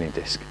 petabytes of spinning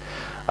disk.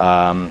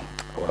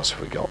 What else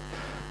have we got?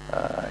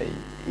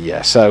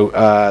 Yeah, so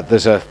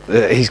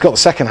he's got the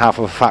second half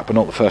of a fact, but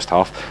not the first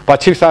half. By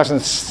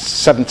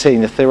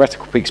 2017, the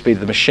theoretical peak speed of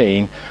the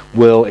machine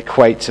will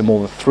equate to more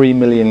than 3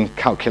 million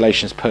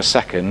calculations per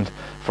second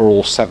for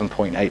all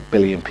 7.8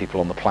 billion people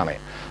on the planet.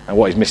 And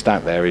what is missed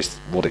out there is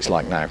what it's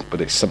like now,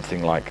 but it's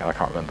something like, I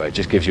can't remember, it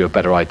just gives you a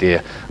better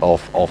idea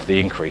of the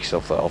increase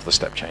of the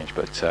step change.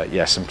 But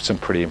yeah, some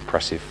pretty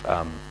impressive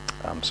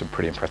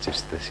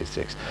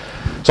statistics.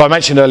 So I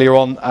mentioned earlier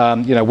on,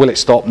 will it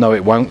stop? No,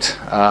 it won't.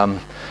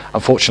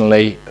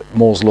 unfortunately,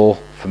 Moore's law,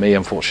 for me,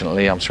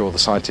 unfortunately, I'm sure all the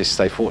scientists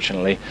say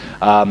fortunately,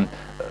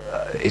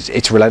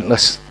 it's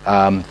relentless.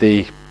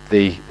 The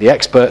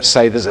experts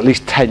say there's at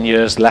least 10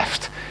 years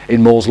left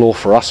in Moore's law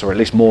for us, or at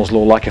least Moore's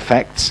law-like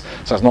effects.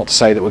 So that's not to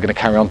say that we're going to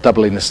carry on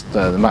doubling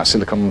the amount of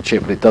silicon on the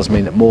chip, but it does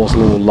mean that Moore's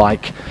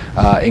law-like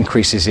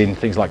increases in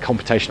things like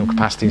computational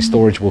capacity and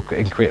storage will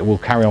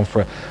carry on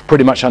for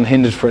pretty much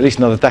unhindered for at least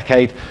another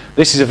decade.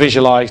 This is a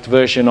visualized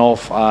version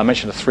of, I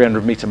mentioned a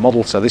 300-meter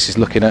model, so this is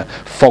looking at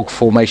fog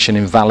formation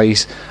in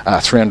valleys,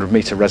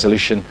 300-meter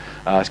resolution.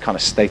 It's kind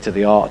of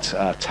state-of-the-art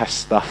test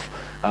stuff.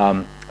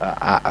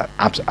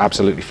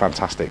 Absolutely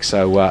fantastic.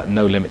 So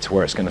no limit to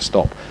where it's going to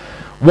stop.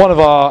 One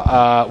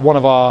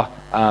of our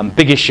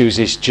big issues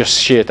is just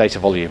sheer data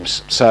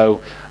volumes.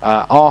 So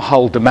our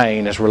whole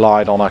domain has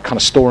relied on a kind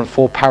of store and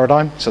forward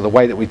paradigm. So the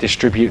way that we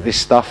distribute this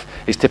stuff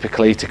is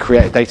typically to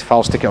create a data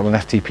file, stick it on an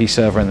FTP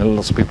server, and then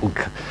lots of people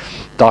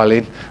dial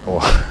in,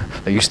 or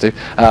they used to.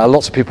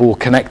 Lots of people will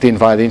connect in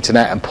via the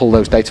internet and pull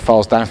those data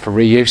files down for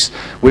reuse.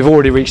 We've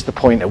already reached the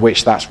point at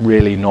which that's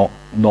really not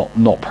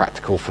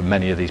practical for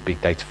many of these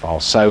big data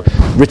files. So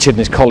Richard and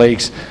his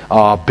colleagues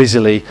are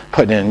busily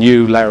putting in a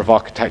new layer of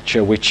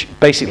architecture which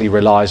basically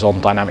relies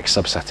on dynamic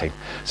subsetting.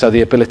 So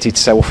the ability to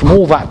say, well, from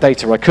all that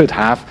data I could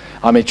have,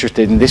 I'm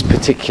interested in this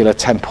particular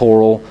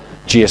temporal,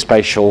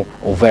 geospatial,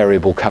 or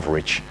variable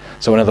coverage.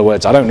 So in other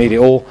words, I don't need it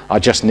all, I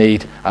just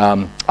need,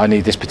 I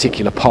need this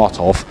particular part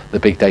of the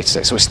big data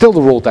set. So it's still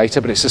the raw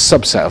data, but it's a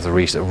subset of the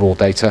raw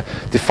data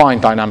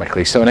defined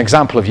dynamically. So an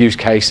example of use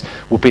case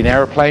would be an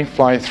aeroplane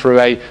flying through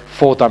a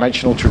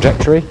 4-dimensional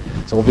trajectory.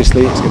 So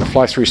obviously it's going to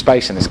fly through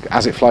space, and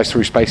as it flies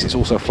through space, it's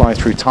also flying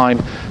through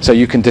time. So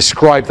you can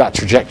describe that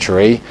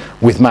trajectory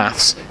with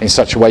maths in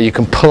such a way you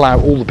can pull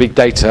out all the big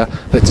data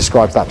that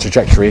describes that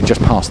trajectory and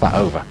just pass that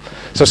over.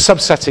 So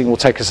subsetting will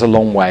take us a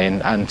long way,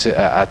 and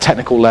to a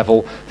technical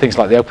level, things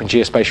like the Open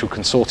Geospatial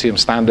Consortium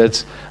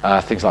standards,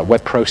 things like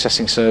web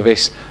processing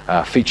service,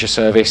 feature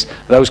service,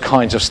 those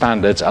kinds of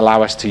standards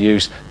allow us to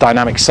use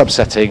dynamic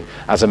subsetting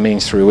as a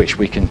means through which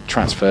we can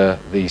transfer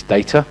these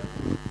data.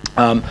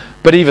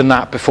 But even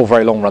that, before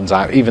very long runs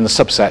out, even the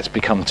subsets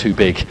become too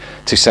big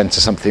to send to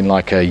something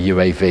like a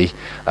UAV,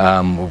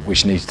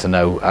 which needs to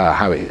know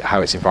how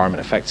its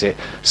environment affects it.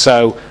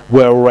 So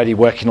we're already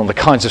working on the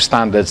kinds of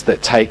standards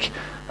that take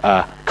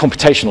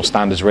computational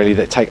standards, really,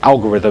 that take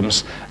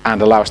algorithms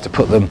and allow us to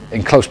put them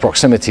in close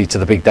proximity to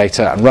the big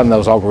data and run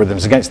those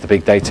algorithms against the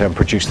big data and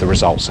produce the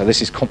results. So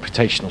this is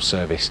computational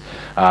service,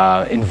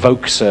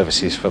 invoke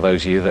services for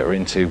those of you that are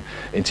into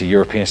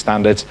European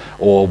standards,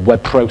 or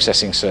web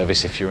processing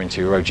service if you're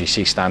into your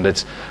OGC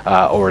standards,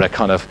 or at a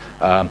kind of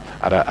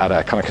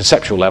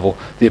conceptual level,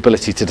 the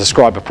ability to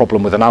describe a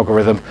problem with an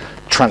algorithm,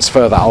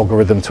 transfer that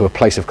algorithm to a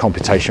place of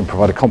computation,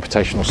 provide a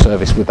computational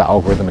service with that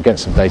algorithm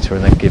against some data,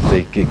 and then give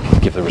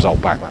the result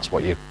back. That's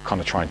what you're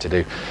kind of trying to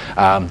do.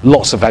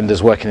 Lots of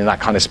vendors working in that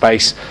kind of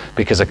space,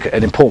 because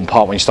an important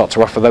part when you start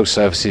to offer those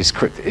services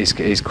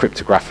is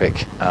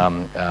cryptographic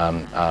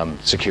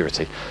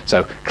security.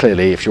 So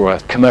clearly, if you're a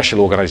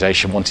commercial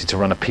organization wanting to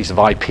run a piece of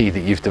IP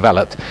that you've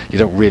developed, you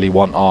don't really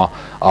want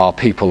our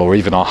people or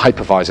even our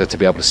hypervisor to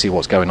be able to see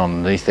what's going on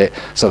underneath it.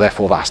 So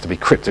therefore, that has to be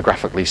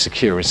cryptographically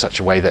secure in such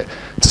a way that,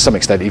 to some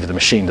extent, even the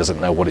machine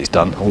doesn't know what it's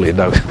done. All it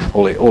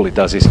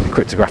does is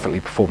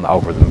cryptographically perform the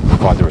algorithm and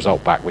provide the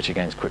result back, which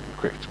again is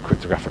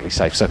cryptographically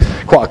safe. So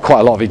quite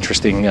a lot of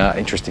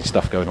interesting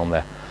stuff going on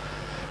there.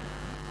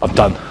 I'm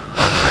done.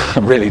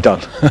 I'm really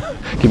done.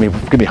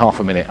 give me half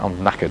a minute. I'm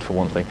knackered for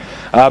one thing.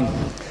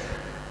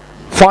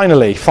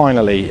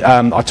 Finally,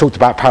 I talked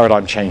about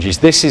paradigm changes.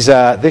 This is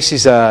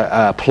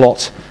a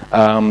plot.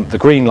 The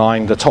green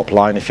line, the top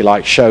line, if you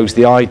like, shows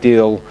the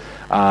ideal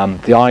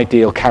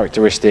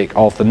characteristic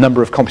of the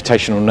number of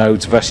computational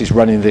nodes versus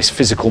running this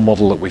physical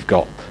model that we've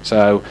got.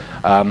 So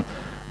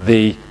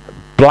the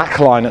black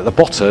line at the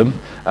bottom,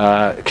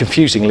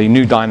 confusingly,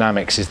 New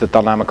Dynamics is the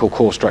dynamical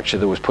core structure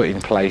that was put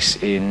in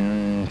place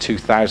in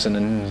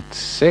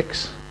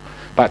 2006.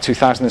 About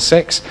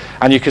 2006,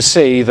 and you can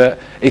see that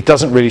it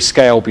doesn't really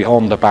scale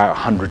beyond about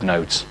 100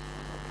 nodes.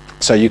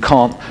 So you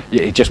can't,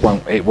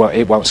 it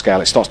won't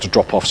scale. It starts to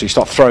drop off. So you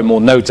start throwing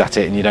more nodes at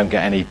it, and you don't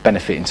get any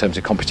benefit in terms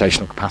of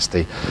computational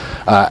capacity.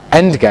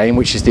 Endgame,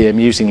 which is the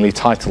amusingly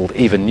titled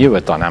Even Newer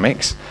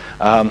Dynamics.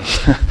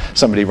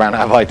 Somebody ran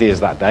out of ideas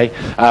that day,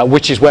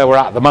 which is where we're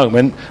at the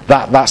moment.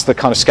 That's the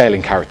kind of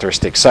scaling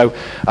characteristic. So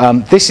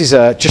this is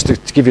just to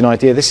give you an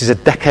idea, this is a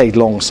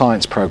decade-long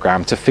science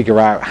program to figure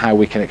out how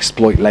we can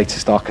exploit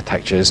latest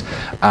architectures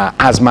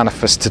as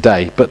manifest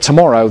today. But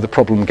tomorrow the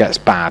problem gets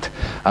bad.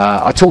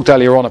 I talked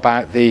earlier on about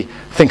the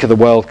think of the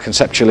world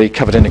conceptually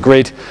covered in a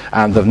grid,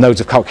 and the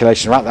nodes of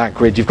calculation are at that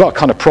grid. You've got a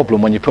kind of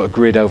problem when you put a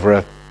grid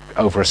over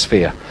a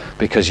sphere,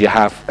 because you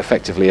have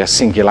effectively a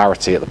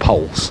singularity at the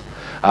poles.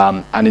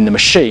 And in the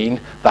machine,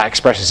 that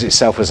expresses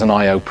itself as an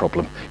I/O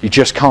problem. You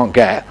just can't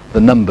get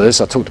the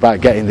numbers. I talked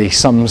about getting the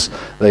sums,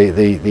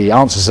 the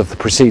answers of the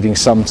preceding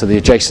sum to the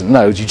adjacent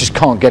nodes. You just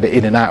can't get it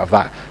in and out of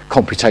that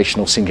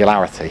computational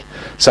singularity.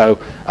 So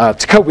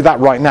to cope with that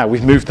right now,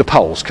 we've moved the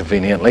poles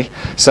conveniently.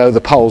 So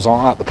the poles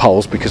aren't at the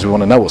poles because we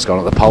want to know what's going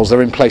on at the poles.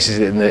 They're in places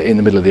in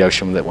the middle of the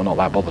ocean that we're not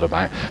that bothered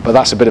about. But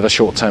that's a bit of a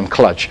short-term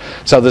kludge.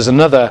 So there's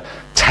another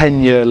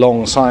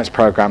 10-year-long science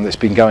program that's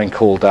been going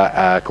called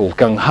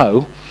Gung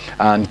Ho.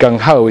 And Gung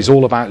Ho is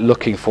all about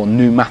looking for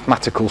new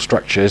mathematical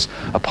structures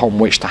upon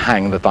which to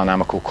hang the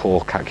dynamical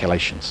core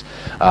calculations.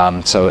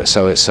 So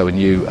it's a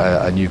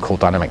new core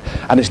dynamic,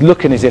 and it's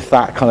looking as if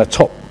that kind of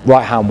top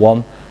right-hand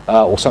one,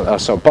 or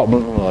so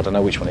bottom. I don't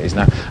know which one it is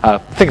now.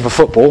 Think of a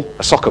football,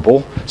 a soccer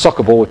ball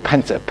with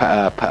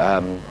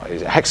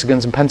is it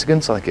hexagons and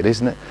pentagons? I think it is,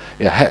 isn't it?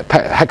 Yeah,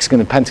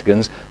 hexagon and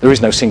pentagons. There is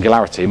no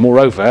singularity.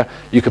 Moreover,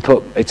 you could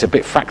put, it's a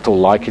bit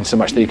fractal-like in so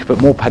much that you could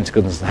put more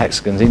pentagons and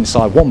hexagons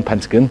inside one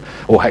pentagon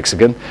or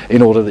hexagon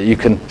in order that you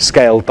can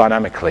scale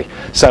dynamically.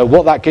 So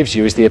what that gives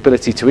you is the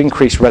ability to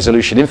increase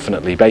resolution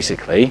infinitely,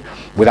 basically,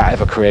 without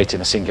ever creating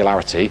a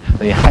singularity.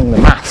 Then you hang the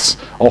maths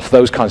off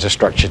those kinds of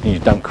structures, and you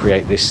don't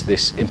create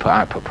this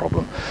input-output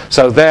problem.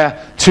 So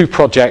they're two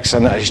projects,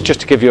 and it's just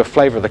to give you a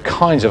flavour of the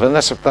kinds of, and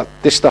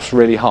this stuff's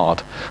really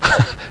hard.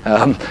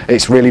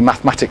 It's really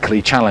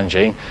mathematically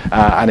challenging,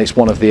 and it's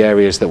one of the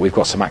areas that we've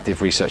got some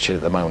active research in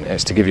at the moment.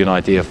 It's to give you an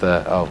idea of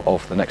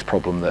the next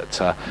problem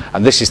that,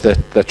 and this is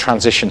the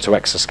transition to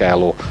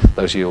exascale, or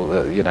those of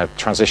you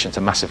transition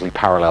to massively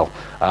parallel.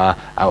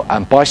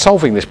 And by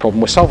solving this problem,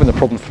 we're solving the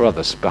problem for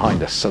others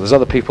behind us. So there's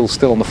other people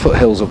still on the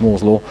foothills of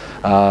Moore's law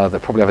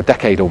that probably have a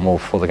decade or more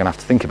before they're going to have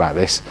to think about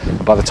this.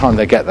 And by the time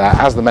they get there,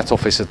 as the Met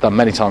Office has done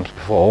many times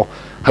before,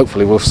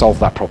 hopefully we'll solve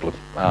that problem.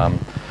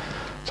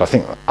 So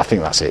I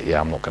think that's it. Yeah,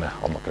 I'm not gonna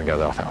go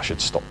there. I think I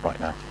should stop right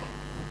now.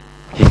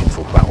 He can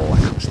talk about all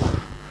that kind of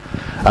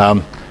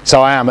stuff.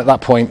 So I am at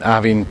that point,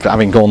 having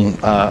gone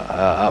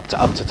up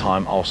to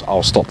time.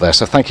 I'll stop there.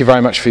 So thank you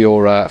very much for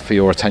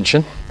your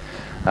attention.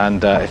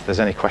 And if there's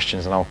any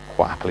questions, then I'll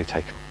quite happily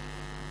take them.